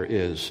latter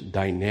is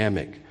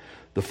dynamic.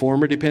 The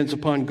former depends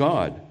upon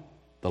God,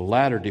 the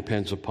latter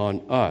depends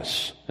upon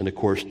us. And of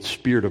course, the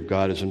Spirit of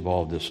God is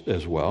involved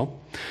as well.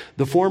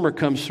 The former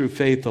comes through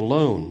faith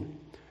alone.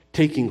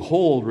 Taking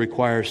hold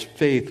requires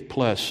faith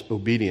plus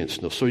obedience.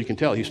 So you can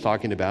tell he's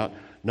talking about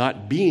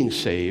not being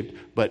saved,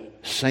 but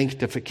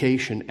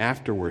sanctification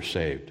after we're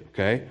saved,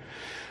 okay?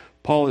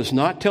 Paul is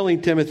not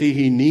telling Timothy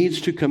he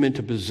needs to come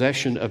into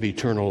possession of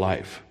eternal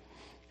life.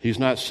 He's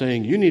not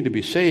saying, you need to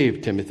be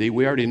saved, Timothy.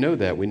 We already know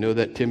that. We know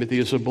that Timothy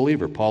is a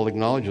believer. Paul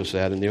acknowledges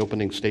that in the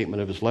opening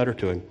statement of his letter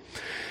to him.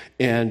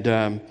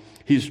 And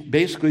he's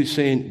basically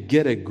saying,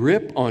 get a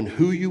grip on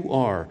who you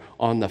are,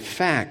 on the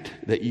fact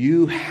that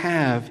you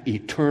have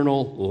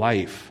eternal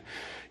life.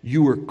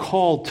 You were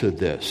called to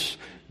this.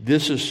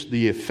 This is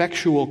the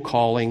effectual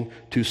calling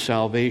to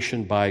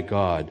salvation by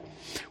God.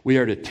 We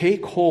are to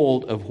take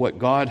hold of what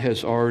God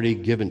has already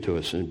given to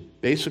us and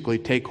basically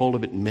take hold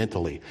of it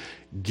mentally.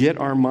 Get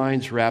our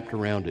minds wrapped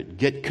around it.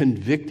 Get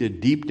convicted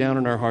deep down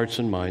in our hearts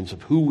and minds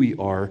of who we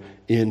are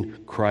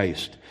in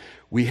Christ.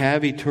 We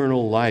have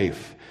eternal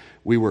life.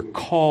 We were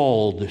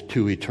called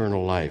to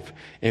eternal life.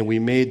 And we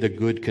made the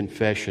good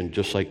confession,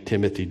 just like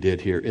Timothy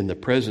did here, in the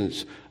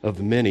presence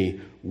of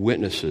many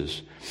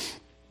witnesses.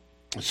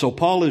 So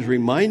Paul is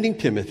reminding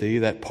Timothy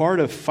that part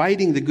of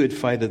fighting the good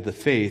fight of the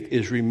faith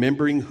is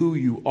remembering who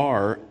you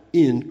are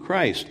in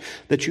Christ,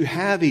 that you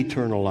have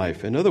eternal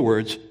life. In other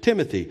words,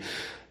 Timothy,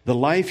 the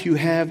life you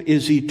have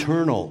is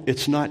eternal.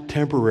 It's not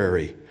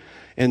temporary.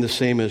 And the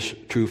same is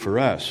true for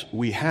us.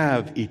 We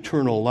have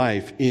eternal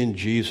life in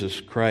Jesus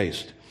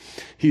Christ.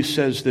 He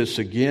says this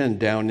again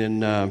down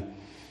in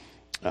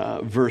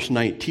verse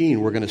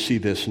 19. We're going to see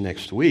this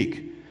next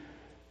week.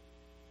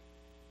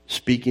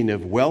 Speaking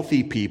of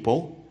wealthy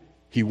people,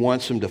 he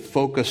wants them to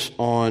focus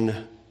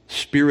on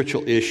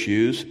spiritual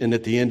issues, and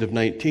at the end of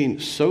 19,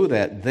 so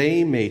that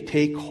they may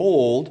take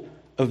hold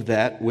of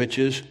that which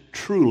is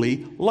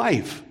truly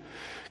life.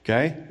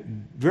 Okay?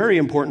 Very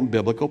important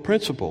biblical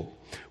principle.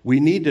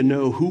 We need to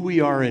know who we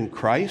are in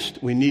Christ.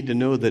 We need to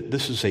know that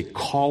this is a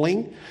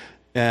calling.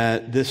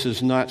 This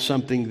is not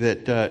something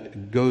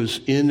that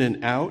goes in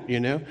and out, you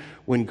know.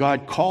 When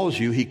God calls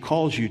you, He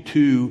calls you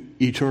to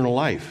eternal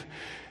life.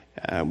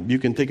 You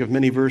can think of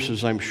many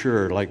verses, I'm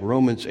sure, like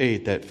Romans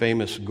 8, that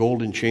famous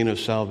golden chain of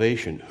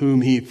salvation.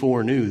 Whom He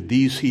foreknew,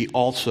 these He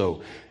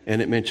also.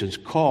 And it mentions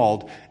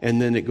called,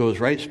 and then it goes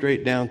right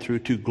straight down through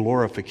to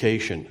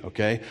glorification,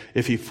 okay?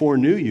 If He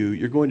foreknew you,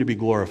 you're going to be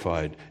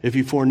glorified. If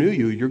He foreknew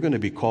you, you're going to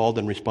be called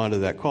and respond to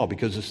that call,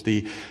 because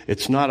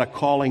it's not a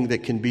calling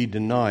that can be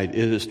denied.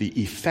 It is the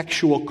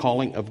effectual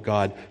calling of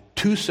God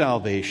to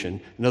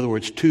salvation. In other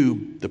words,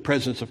 to the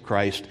presence of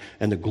Christ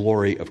and the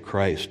glory of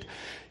Christ.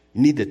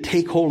 You need to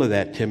take hold of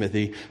that,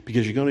 Timothy,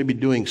 because you're going to be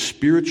doing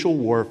spiritual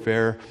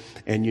warfare,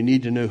 and you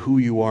need to know who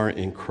you are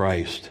in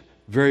Christ.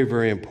 Very,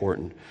 very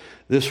important.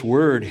 This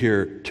word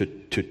here,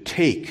 to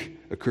take,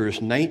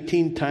 occurs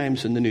 19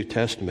 times in the New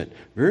Testament.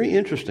 Very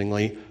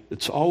interestingly,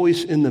 it's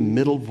always in the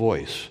middle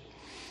voice.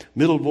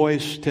 Middle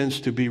voice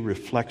tends to be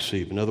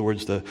reflexive. In other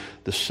words, the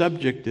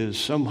subject is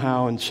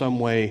somehow, in some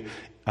way,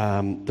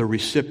 the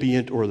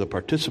recipient or the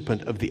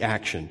participant of the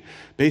action.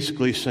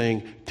 Basically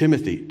saying,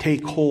 Timothy,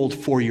 take hold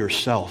for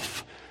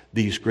yourself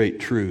these great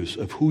truths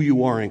of who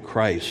you are in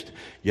Christ.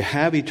 You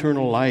have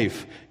eternal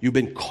life. You've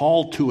been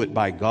called to it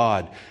by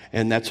God,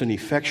 and that's an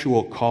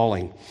effectual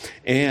calling.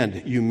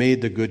 And you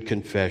made the good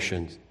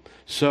confession.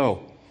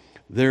 So,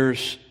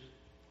 there's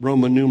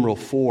Roman numeral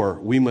 4.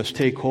 We must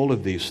take hold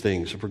of these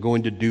things if we're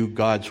going to do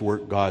God's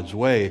work God's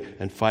way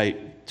and fight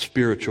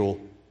spiritual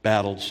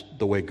battles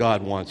the way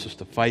God wants us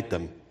to fight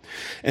them.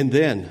 And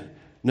then,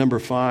 number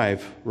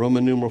 5,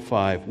 Roman numeral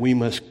 5, we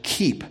must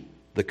keep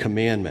the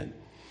commandment.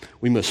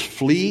 We must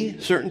flee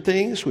certain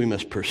things. We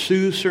must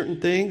pursue certain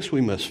things.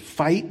 We must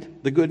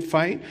fight the good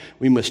fight.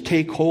 We must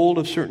take hold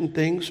of certain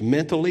things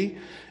mentally,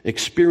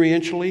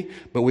 experientially,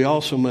 but we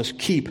also must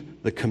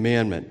keep the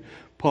commandment.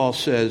 Paul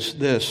says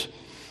this,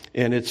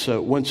 and it's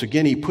once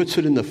again, he puts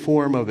it in the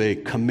form of a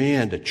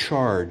command, a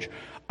charge.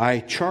 I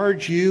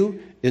charge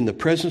you in the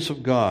presence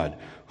of God,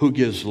 who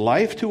gives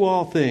life to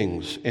all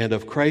things, and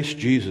of Christ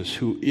Jesus,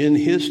 who in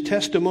His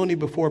testimony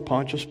before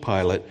Pontius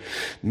Pilate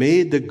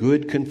made the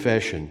good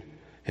confession.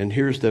 And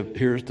here's the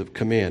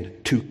command,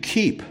 to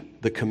keep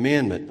the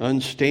commandment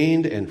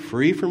unstained and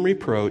free from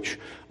reproach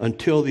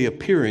until the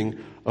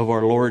appearing of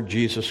our Lord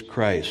Jesus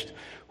Christ,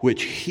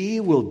 which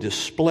He will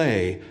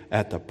display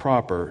at the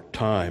proper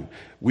time.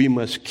 We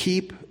must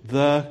keep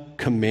the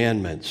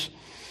commandments.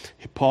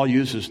 Paul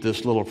uses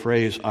this little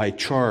phrase, I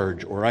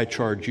charge, or I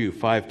charge you,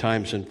 5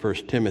 times in 1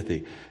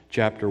 Timothy.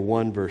 Chapter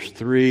 1, verse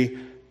 3,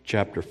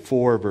 chapter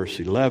 4, verse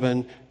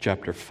 11,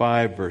 chapter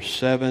 5, verse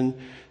 7,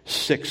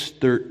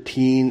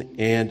 6:13,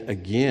 and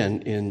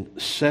again in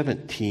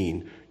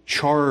 17.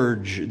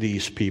 Charge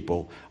these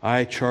people.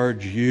 I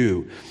charge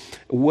you.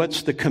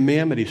 What's the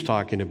commandment he's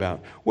talking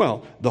about?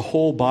 Well, the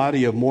whole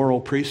body of moral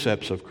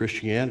precepts of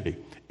Christianity.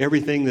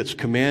 Everything that's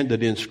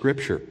commanded in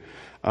Scripture.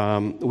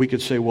 We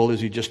could say, well, is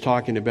he just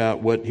talking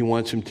about what he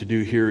wants him to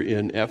do here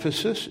in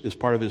Ephesus as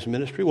part of his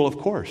ministry? Well, of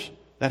course.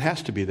 That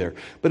has to be there.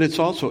 But it's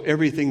also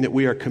everything that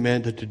we are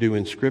commanded to do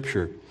in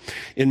Scripture.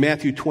 In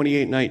Matthew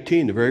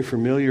 28:19, the very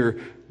familiar,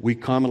 we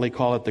commonly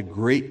call it the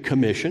Great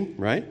Commission,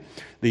 right?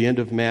 The end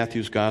of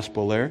Matthew's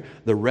gospel there.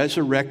 The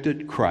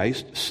resurrected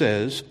Christ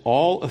says,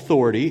 all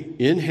authority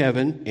in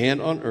heaven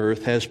and on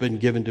earth has been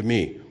given to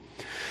me.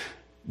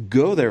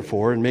 Go,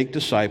 therefore, and make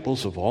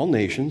disciples of all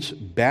nations,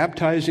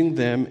 baptizing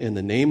them in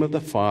the name of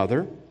the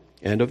Father,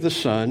 and of the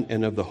Son,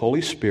 and of the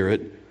Holy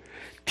Spirit,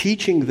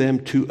 teaching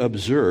them to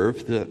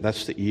observe,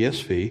 that's the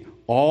ESV,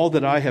 all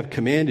that I have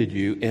commanded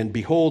you, and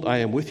behold, I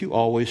am with you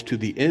always to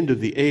the end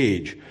of the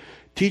age.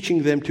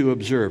 Teaching them to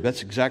observe.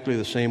 That's exactly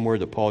the same word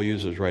that Paul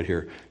uses right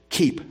here.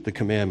 Keep the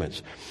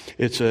commandments.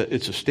 It's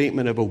a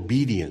statement of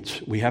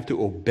obedience. We have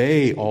to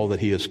obey all that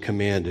he has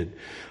commanded.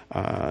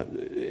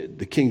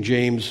 The King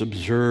James,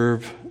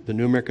 observe. The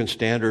New American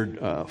Standard,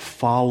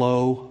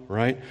 follow,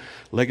 right?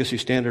 Legacy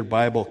Standard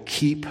Bible,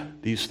 keep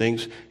these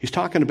things. He's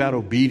talking about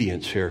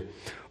obedience here.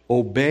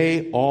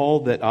 Obey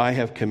all that I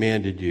have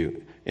commanded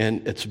you.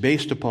 And it's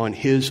based upon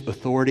his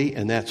authority,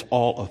 and that's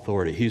all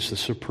authority. He's the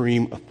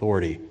supreme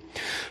authority.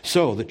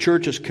 So the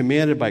church is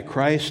commanded by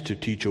Christ to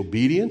teach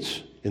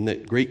obedience in the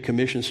Great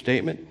Commission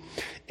statement.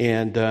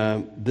 And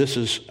this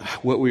is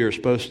what we are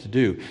supposed to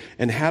do.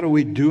 And how do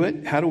we do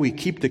it? How do we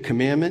keep the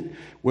commandment?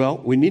 Well,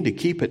 we need to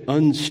keep it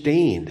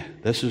unstained.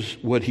 This is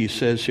what he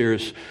says here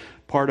is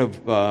part of,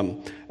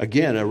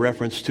 again, a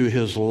reference to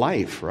his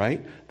life,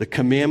 right? The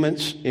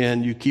commandments,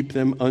 and you keep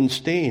them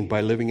unstained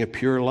by living a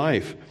pure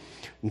life.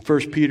 In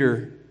 1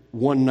 Peter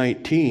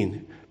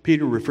 1:19,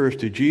 Peter refers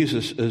to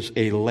Jesus as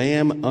a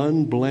lamb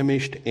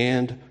unblemished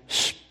and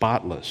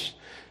spotless.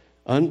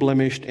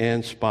 Unblemished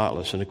and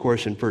spotless. And of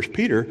course, in 1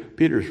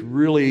 Peter's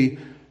really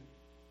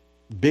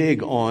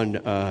big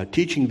on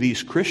teaching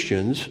these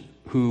Christians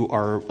who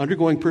are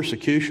undergoing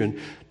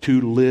persecution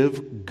to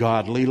live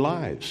godly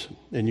lives.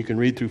 And you can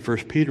read through 1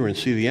 Peter and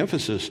see the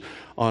emphasis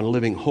on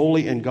living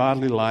holy and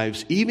godly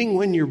lives, even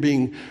when you're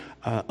being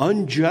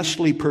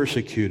unjustly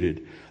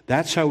persecuted.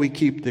 That's how we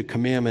keep the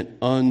commandment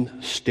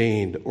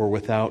unstained or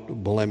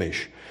without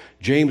blemish.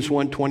 James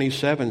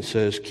 1:27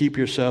 says, keep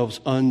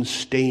yourselves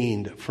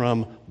unstained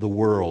from the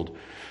world.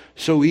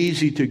 So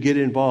easy to get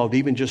involved,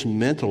 even just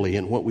mentally,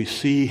 in what we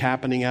see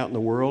happening out in the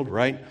world,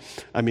 right?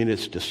 I mean,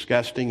 it's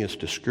disgusting, it's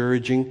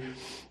discouraging.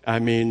 I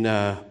mean,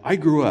 I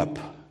grew up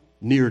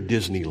near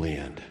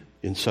Disneyland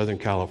in Southern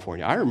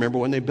California. I remember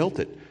when they built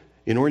it.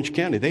 In Orange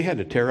County, they had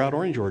to tear out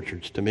orange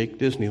orchards to make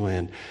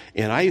Disneyland.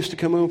 And I used to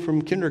come home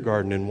from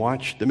kindergarten and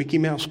watch the Mickey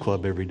Mouse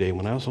Club every day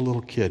when I was a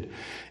little kid.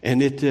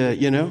 And it,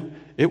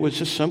 it was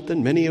just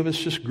something many of us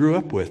just grew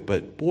up with.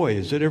 But boy,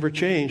 has it ever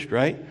changed,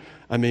 right?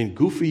 I mean,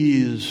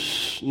 Goofy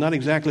is not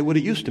exactly what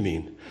it used to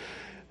mean.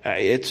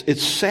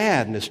 It's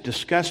sad and it's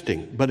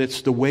disgusting, but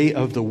it's the way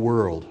of the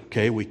world,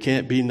 okay? We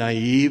can't be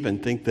naive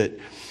and think that,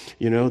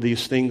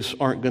 these things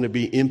aren't going to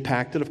be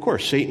impacted. Of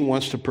course, Satan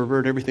wants to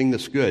pervert everything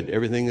that's good,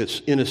 everything that's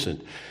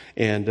innocent.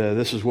 And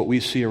this is what we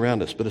see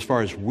around us. But as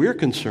far as we're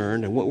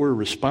concerned and what we're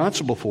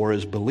responsible for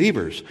as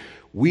believers,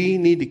 we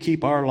need to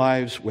keep our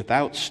lives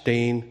without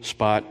stain,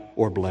 spot,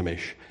 or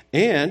blemish.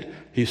 And,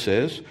 he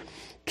says,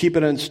 keep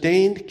it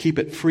unstained, keep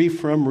it free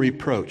from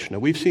reproach. Now,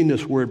 we've seen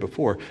this word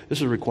before. This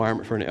is a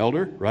requirement for an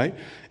elder, right?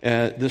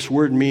 This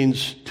word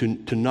means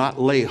to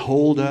not lay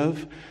hold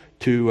of,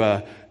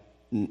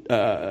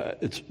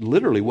 it's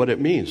literally what it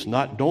means.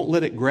 Don't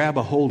let it grab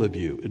a hold of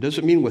you. It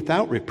doesn't mean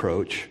without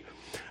reproach,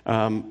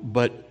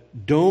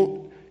 but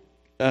don't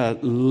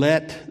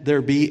let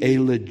there be a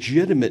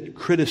legitimate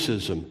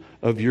criticism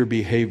of your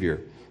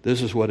behavior.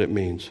 This is what it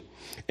means.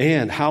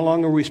 And how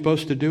long are we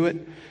supposed to do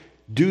it?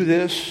 Do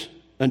this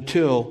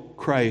until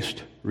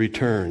Christ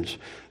returns.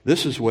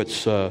 This is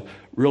what's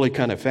really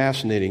kind of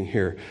fascinating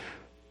here.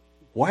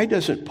 Why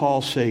doesn't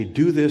Paul say,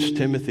 do this,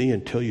 Timothy,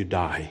 until you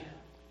die?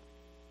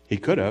 He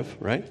could have,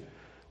 right?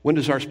 When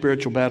does our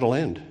spiritual battle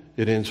end?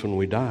 It ends when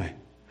we die.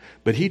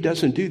 But he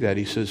doesn't do that.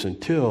 He says,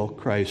 until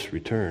Christ's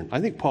return.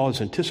 I think Paul is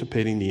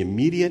anticipating the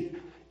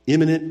immediate,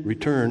 imminent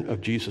return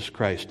of Jesus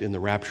Christ in the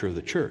rapture of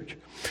the church.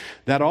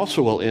 That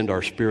also will end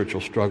our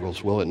spiritual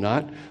struggles, will it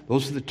not?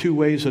 Those are the two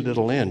ways that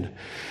it'll end.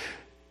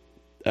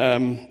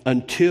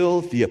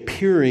 Until the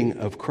appearing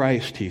of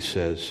Christ, he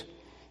says,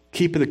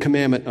 keep the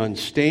commandment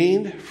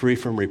unstained, free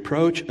from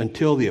reproach,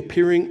 until the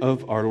appearing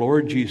of our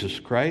Lord Jesus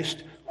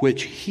Christ,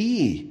 which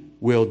he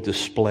will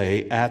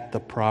display at the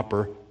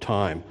proper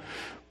time.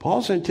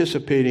 Paul's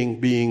anticipating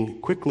being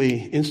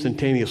quickly,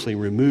 instantaneously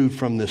removed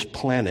from this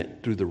planet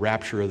through the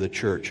rapture of the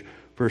church.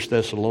 1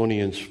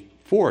 Thessalonians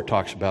 4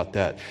 talks about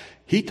that.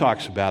 He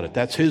talks about it.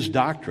 That's his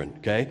doctrine,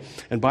 okay?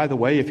 And by the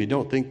way, if you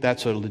don't think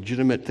that's a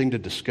legitimate thing to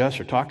discuss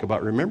or talk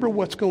about, remember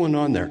what's going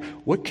on there.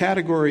 What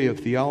category of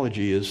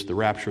theology is the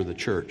rapture of the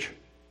church?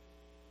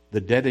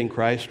 The dead in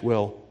Christ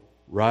will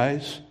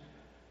rise.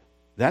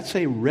 That's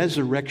a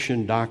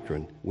resurrection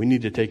doctrine. We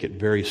need to take it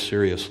very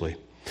seriously.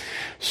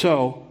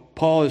 So,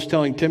 Paul is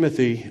telling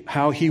Timothy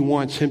how he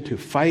wants him to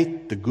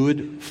fight the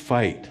good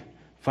fight.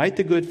 Fight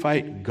the good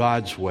fight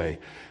God's way.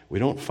 We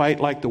don't fight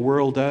like the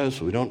world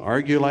does. We don't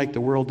argue like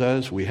the world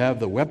does. We have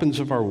the weapons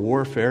of our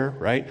warfare,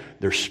 right?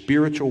 They're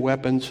spiritual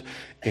weapons,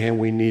 and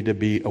we need to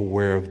be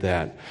aware of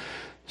that.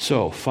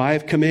 So,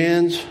 5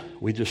 commands.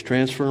 We just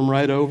transfer them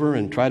right over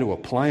and try to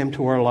apply them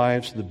to our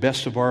lives to the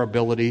best of our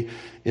ability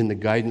in the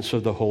guidance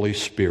of the Holy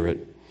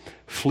Spirit.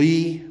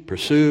 Flee,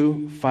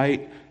 pursue,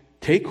 fight,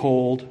 take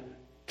hold,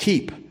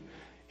 keep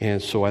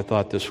And so I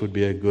thought this would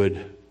be a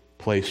good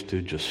place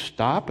to just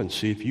stop and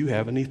see if you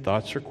have any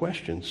thoughts or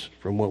questions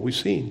from what we've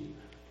seen.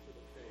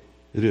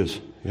 It is.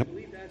 Yep. I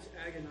believe that's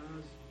agonizing,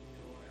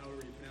 or however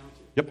you pronounce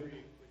it. Yep.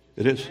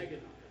 It is. Agonize.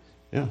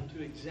 Yeah.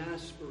 To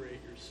exasperate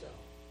yourself.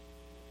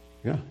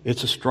 Yeah.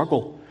 It's a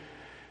struggle.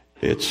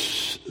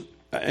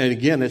 And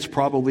again, it's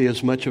probably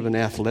as much of an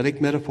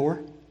athletic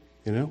metaphor.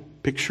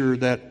 Picture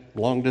that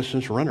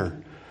long-distance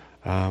runner.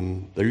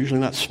 They're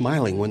usually not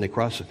smiling when they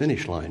cross the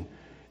finish line.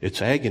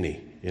 It's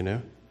agony,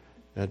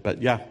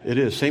 But yeah, it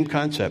is. Same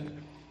concept.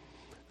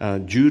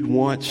 Jude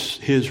wants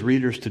his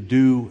readers to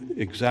do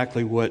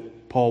exactly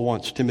what Paul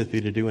wants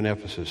Timothy to do in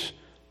Ephesus.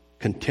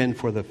 Contend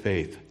for the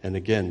faith. And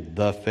again,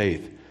 the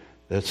faith.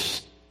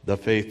 The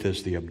faith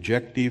is the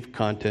objective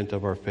content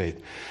of our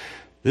faith.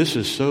 This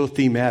is so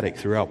thematic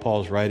throughout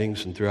Paul's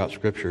writings and throughout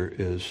Scripture,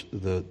 is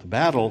the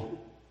battle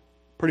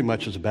pretty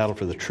much is a battle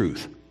for the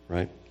truth,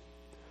 right?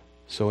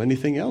 So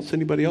anything else?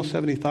 Anybody else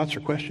have any thoughts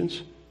or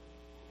questions?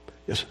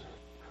 Yes.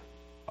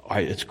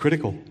 It's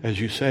critical, as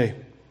you say.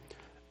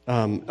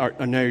 Now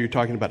you're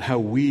talking about how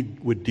we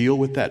would deal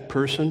with that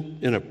person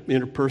in an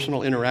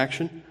interpersonal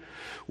interaction.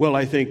 Well,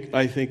 I think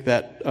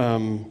that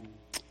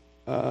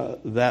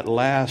that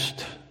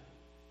last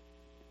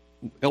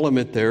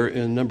element there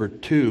in number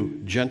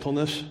 2,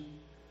 gentleness.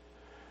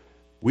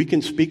 We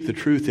can speak the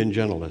truth in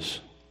gentleness.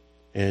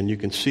 And you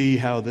can see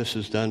how this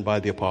is done by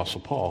the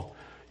Apostle Paul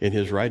in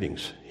his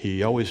writings.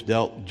 He always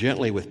dealt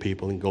gently with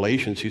people. In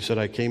Galatians, he said,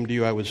 I came to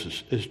you, I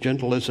was as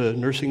gentle as a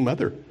nursing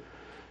mother.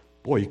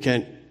 Boy,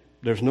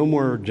 there's no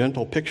more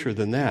gentle picture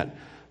than that.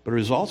 But it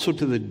was also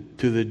to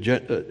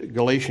the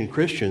Galatian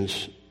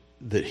Christians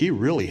that he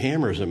really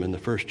hammers them in the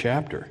first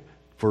chapter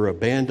for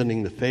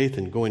abandoning the faith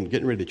and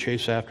getting ready to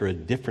chase after a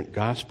different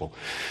gospel.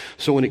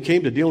 So when it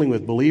came to dealing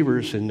with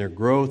believers in their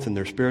growth and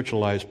their spiritual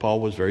lives,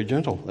 Paul was very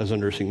gentle as a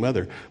nursing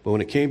mother. But when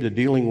it came to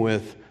dealing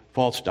with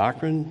false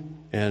doctrine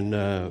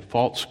and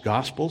false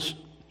gospels,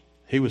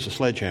 he was a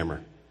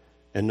sledgehammer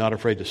and not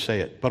afraid to say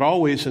it. But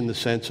always in the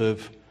sense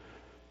of,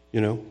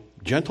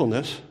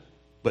 gentleness,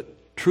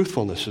 but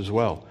truthfulness as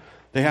well.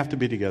 They have to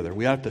be together.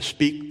 We have to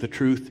speak the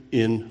truth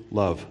in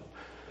love.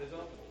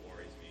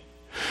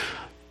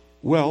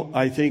 Well,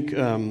 I think,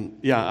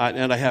 and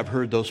I have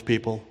heard those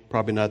people,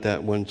 probably not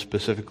that one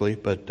specifically,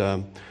 but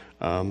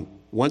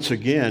once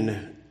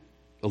again,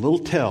 a little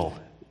tell.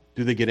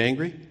 Do they get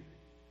angry?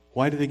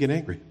 Why do they get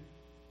angry?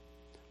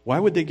 Why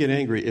would they get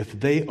angry if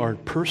they are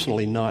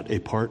personally not a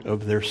part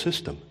of their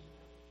system,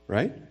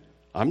 right?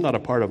 I'm not a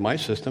part of my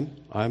system.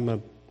 I'm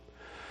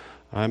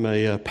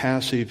a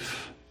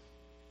passive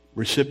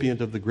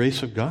recipient of the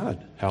grace of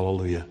God.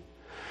 Hallelujah.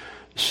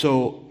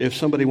 So if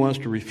somebody wants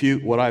to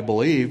refute what I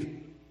believe,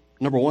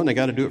 number one, they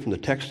got to do it from the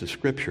text of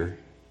Scripture,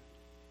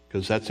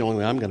 because that's the only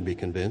way I'm going to be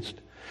convinced.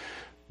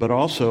 But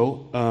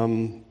also,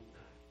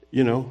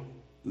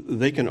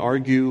 they can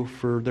argue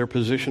for their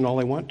position all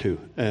they want to.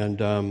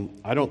 And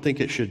I don't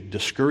think it should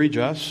discourage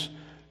us,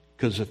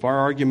 because if our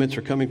arguments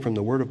are coming from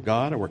the Word of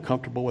God and we're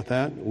comfortable with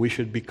that, we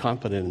should be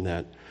confident in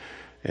that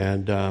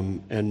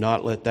and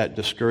not let that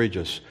discourage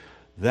us.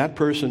 That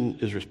person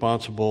is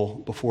responsible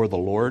before the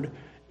Lord.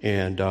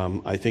 And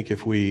I think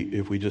if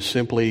we just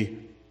simply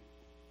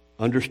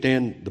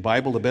understand the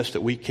Bible the best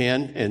that we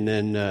can, and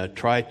then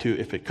try to,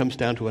 if it comes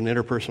down to an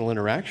interpersonal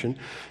interaction,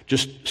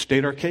 just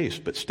state our case,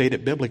 but state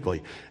it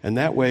biblically. And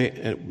that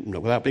way,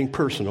 without being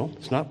personal,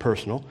 it's not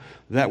personal,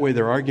 that way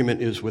their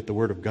argument is with the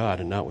Word of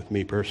God and not with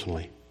me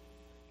personally.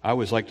 I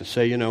always like to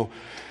say,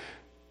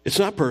 it's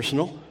not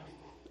personal.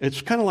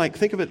 It's kind of like,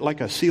 think of it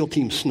like a SEAL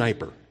team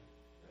sniper.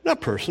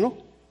 Not personal.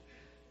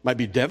 Might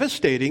be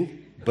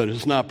devastating, but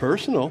it's not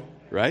personal,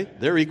 right?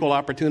 They're equal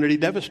opportunity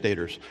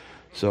devastators.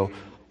 So,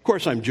 of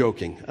course, I'm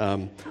joking.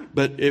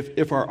 But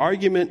if our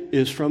argument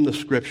is from the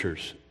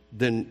Scriptures,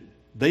 then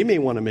they may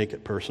want to make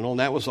it personal.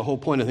 And that was the whole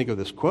point, I think, of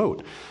this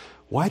quote.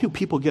 Why do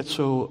people get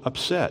so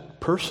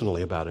upset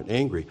personally about it,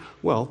 angry?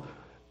 Well,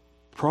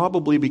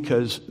 probably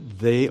because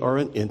they are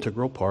an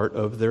integral part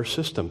of their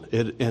system.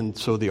 And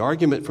so the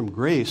argument from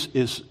grace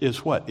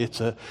is what?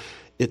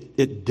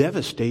 It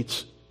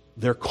devastates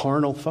their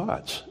carnal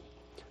thoughts,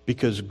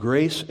 because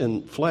grace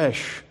and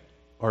flesh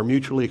are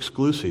mutually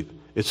exclusive.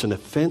 It's an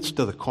offense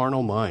to the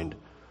carnal mind.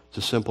 It's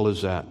as simple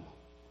as that,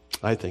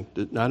 I think.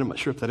 I'm not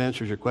sure if that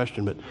answers your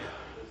question, but... Yeah,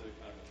 this is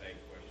kind of a vague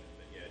question,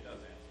 but yeah, it does answer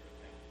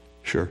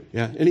it. Sure,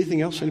 yeah.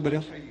 Anything else? Anybody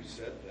else? How you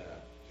said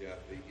that, Jeff,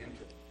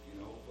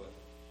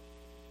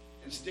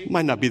 but...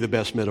 Might not be the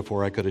best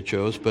metaphor I could have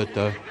chose, but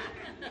kind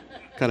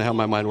of how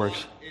my mind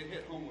works. It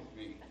hit home with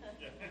me.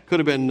 Could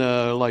have been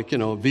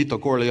Vito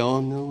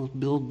Corleone,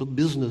 build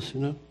business,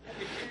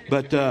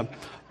 But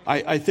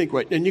I think,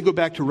 right, and you go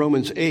back to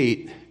Romans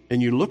 8,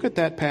 and you look at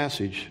that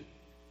passage,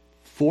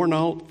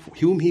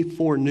 whom he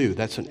foreknew.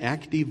 That's an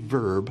active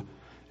verb.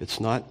 It's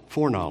not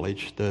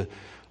foreknowledge. The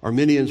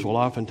Arminians will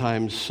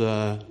oftentimes, it's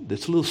a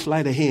little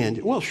sleight of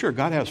hand. Well, sure,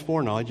 God has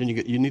foreknowledge, and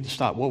you need to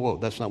stop. Whoa,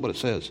 that's not what it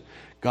says.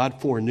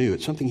 God foreknew.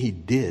 It's something he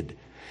did.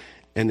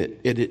 And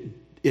it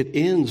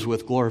ends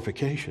with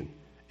glorification.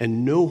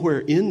 And nowhere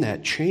in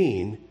that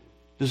chain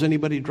does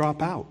anybody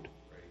drop out.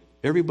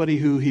 Everybody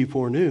who he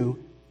foreknew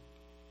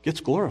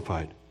gets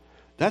glorified.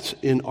 That's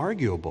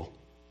inarguable,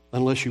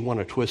 unless you want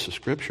to twist the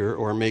Scripture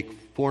or make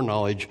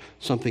foreknowledge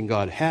something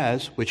God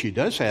has, which he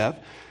does have.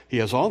 He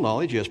has all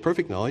knowledge. He has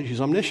perfect knowledge.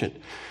 He's omniscient.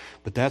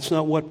 But that's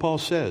not what Paul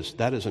says.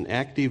 That is an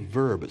active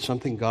verb. It's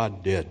something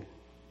God did.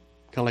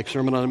 Kind of like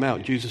Sermon on the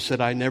Mount. Jesus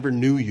said, I never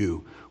knew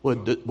you.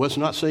 Well, it was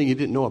not saying he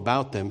didn't know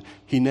about them.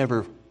 He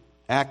never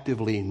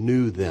actively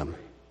knew them.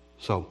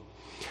 So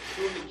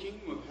in the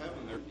kingdom of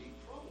heaven, there'd be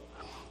trouble.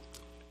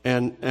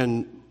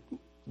 And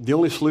the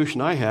only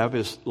solution I have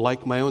is,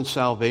 like my own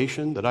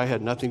salvation that I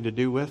had nothing to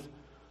do with,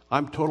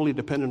 I'm totally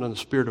dependent on the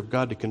Spirit of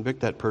God to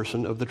convict that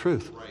person of the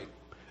truth. Right.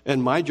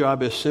 And my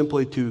job is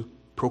simply to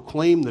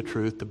proclaim the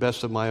truth the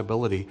best of my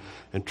ability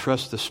and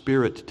trust the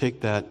Spirit to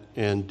take that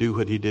and do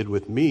what he did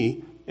with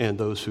me and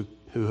those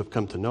who have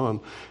come to know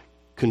him.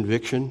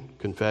 Conviction,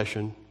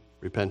 confession,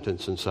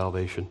 repentance, and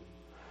salvation.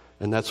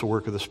 And that's the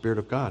work of the Spirit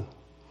of God.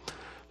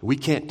 We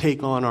can't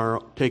take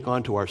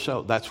on to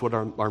ourselves. That's what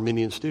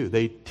Arminians do.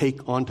 They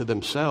take onto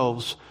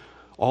themselves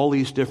all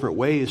these different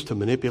ways to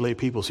manipulate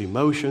people's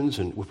emotions,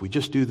 and if we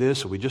just do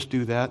this or we just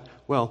do that.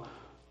 Well,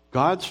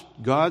 God's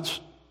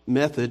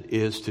method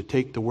is to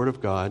take the Word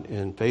of God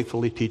and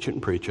faithfully teach it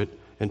and preach it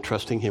and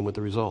trusting him with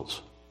the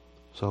results.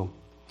 So,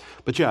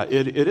 but yeah,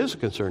 it is a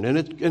concern,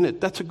 and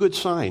that's a good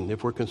sign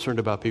if we're concerned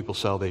about people's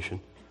salvation,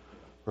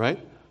 right?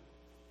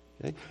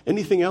 Okay.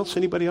 Anything else?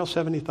 Anybody else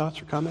have any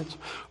thoughts or comments?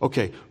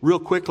 Okay, real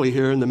quickly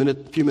here in the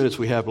few minutes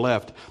we have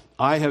left,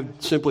 I have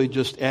simply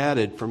just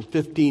added from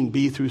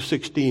 15b through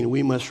 16,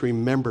 we must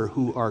remember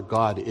who our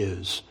God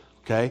is,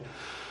 okay?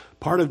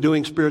 Part of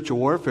doing spiritual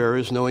warfare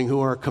is knowing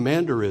who our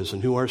commander is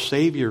and who our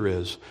Savior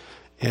is.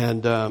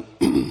 And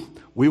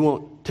we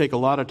won't take a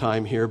lot of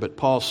time here, but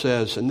Paul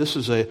says, and this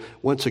is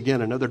once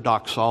again another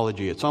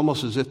doxology. It's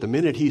almost as if the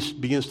minute he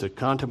begins to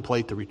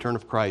contemplate the return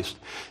of Christ,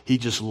 he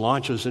just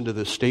launches into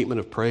this statement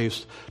of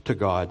praise to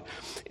God.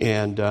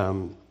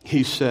 And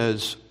he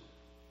says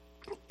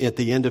at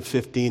the end of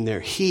 15 there,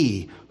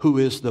 he who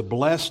is the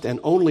blessed and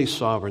only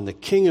sovereign, the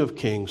King of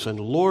kings and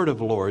Lord of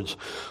lords,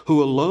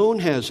 who alone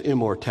has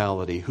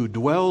immortality, who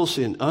dwells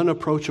in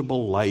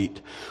unapproachable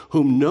light,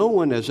 whom no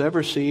one has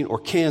ever seen or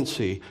can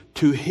see,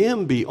 to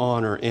him be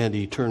honor and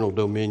eternal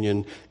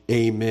dominion.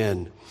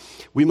 Amen.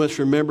 We must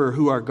remember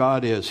who our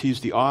God is.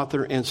 He's the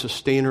author and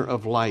sustainer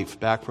of life,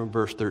 back from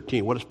verse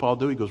 13. What does Paul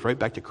do? He goes right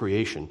back to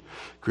creation.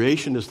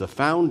 Creation is the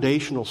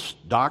foundational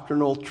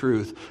doctrinal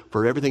truth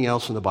for everything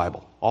else in the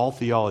Bible. All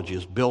theology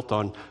is built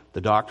on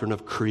the doctrine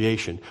of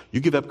creation. You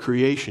give up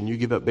creation, you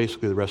give up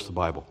basically the rest of the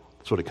Bible.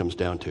 That's what it comes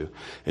down to.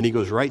 And he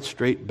goes right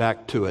straight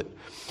back to it.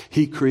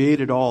 He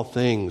created all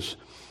things.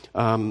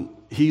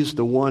 He's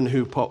the one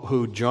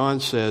who John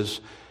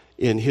says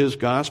in his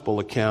gospel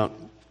account,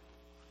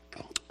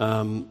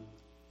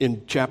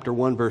 in chapter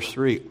 1, verse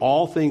 3,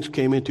 all things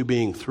came into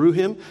being through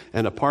him,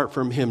 and apart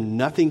from him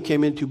nothing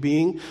came into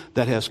being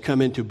that has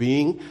come into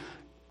being.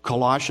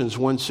 Colossians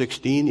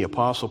 1:16, the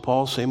Apostle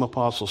Paul, same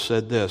apostle,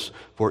 said this,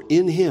 for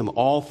in him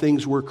all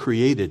things were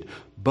created,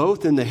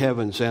 both in the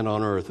heavens and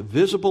on earth,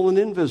 visible and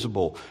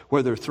invisible,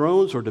 whether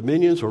thrones or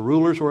dominions or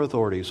rulers or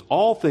authorities.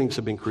 All things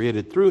have been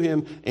created through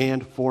him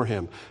and for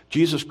him.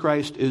 Jesus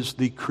Christ is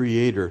the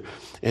creator,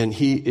 and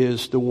he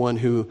is the one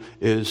who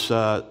is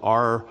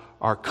our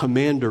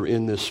commander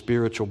in this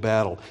spiritual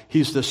battle.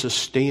 He's the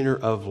sustainer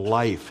of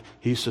life.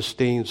 He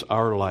sustains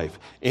our life.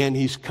 And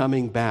he's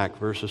coming back,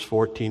 verses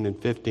 14 and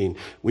 15.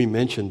 We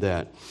mentioned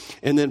that.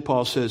 And then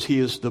Paul says he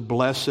is the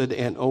blessed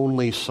and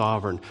only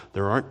sovereign.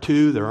 There aren't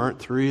two, there aren't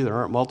three, there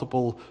aren't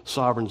multiple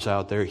sovereigns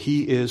out there.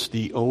 He is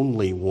the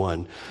only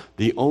one,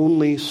 the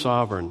only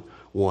sovereign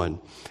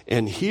one.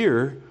 And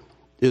here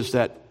is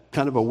that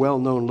kind of a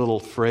well-known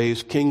little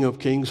phrase, King of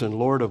kings and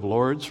Lord of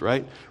lords,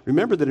 right?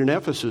 Remember that in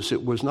Ephesus,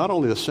 it was not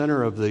only the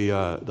center of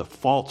the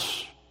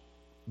false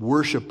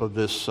worship of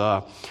this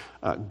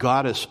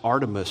goddess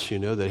Artemis,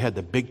 they had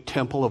the big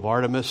temple of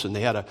Artemis, and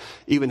they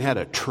even had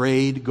a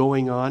trade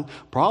going on.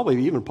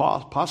 Probably even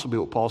possibly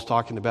what Paul's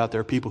talking about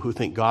there, people who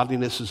think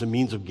godliness is a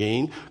means of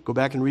gain. Go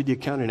back and read the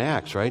account in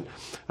Acts, right?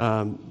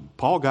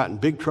 Paul got in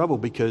big trouble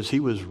because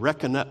he was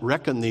wrecking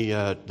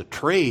the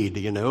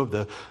trade,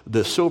 of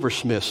the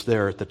silversmiths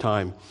there at the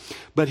time.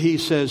 But he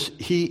says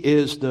he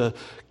is the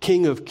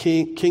king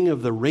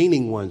of the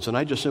reigning ones, and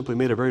I just simply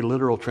made a very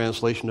literal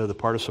translation of the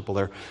participle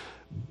there.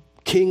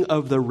 King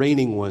of the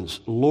reigning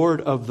ones,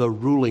 Lord of the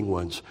ruling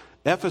ones.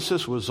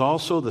 Ephesus was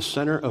also the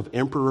center of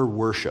emperor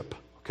worship.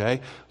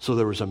 Okay? So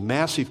there was a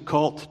massive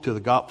cult to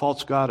the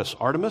false goddess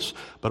Artemis,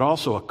 but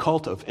also a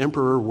cult of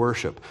emperor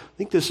worship. I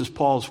think this is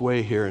Paul's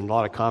way here, and a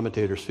lot of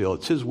commentators feel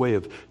it's his way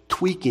of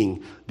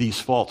tweaking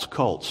these false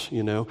cults.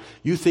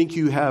 You think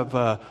you have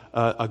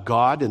a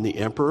god in the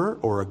emperor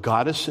or a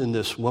goddess in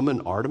this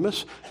woman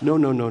Artemis?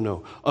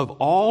 No. Of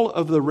all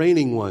of the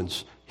reigning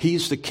ones,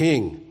 he's the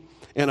king.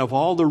 And of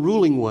all the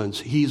ruling ones,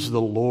 he's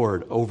the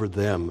Lord over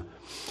them.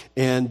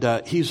 And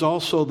he's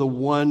also the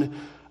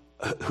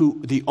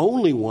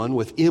only one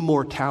with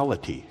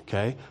immortality,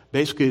 okay?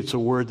 Basically, it's a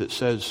word that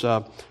says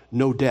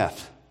no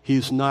death,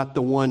 He's not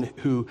the one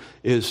who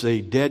is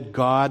a dead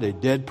God, a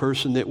dead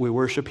person that we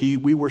worship.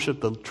 We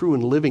worship the true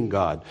and living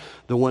God,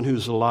 the one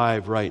who's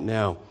alive right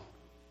now.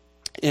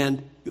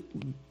 And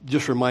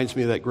just reminds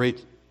me of that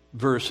great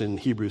verse in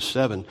Hebrews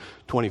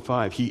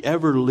 7:25. He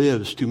ever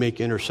lives to make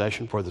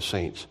intercession for the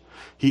saints.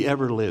 He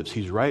ever lives.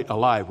 He's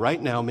alive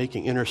right now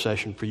making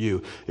intercession for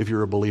you if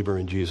you're a believer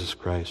in Jesus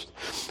Christ.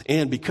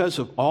 And because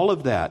of all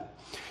of that,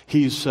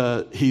 He's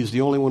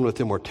the only one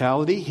with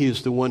immortality. He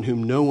is the one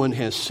whom no one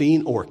has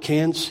seen or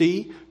can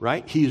see,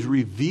 right? He's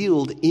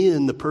revealed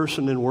in the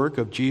person and work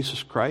of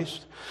Jesus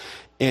Christ.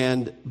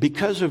 And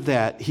because of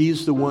that,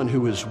 He's the one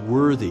who is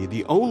worthy,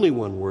 the only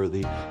one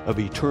worthy of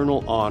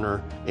eternal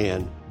honor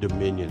and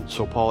dominion.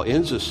 So Paul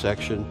ends this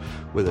section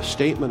with a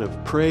statement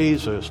of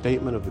praise, a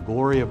statement of the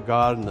glory of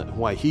God, and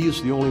why He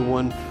is the only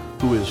one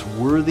who is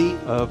worthy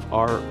of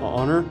our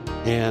honor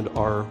and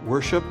our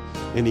worship.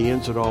 And he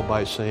ends it all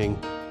by saying,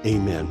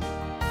 Amen.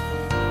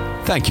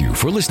 Thank you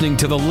for listening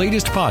to the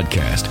latest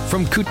podcast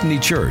from Kootenai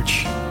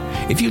Church.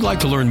 If you'd like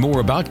to learn more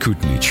about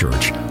Kootenai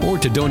Church or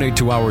to donate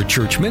to our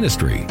church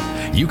ministry,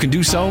 you can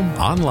do so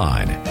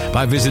online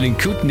by visiting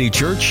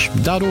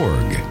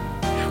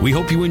kootenaichurch.org. We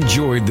hope you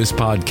enjoyed this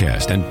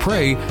podcast and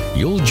pray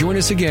you'll join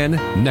us again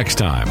next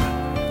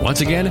time.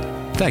 Once again,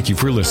 thank you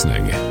for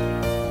listening.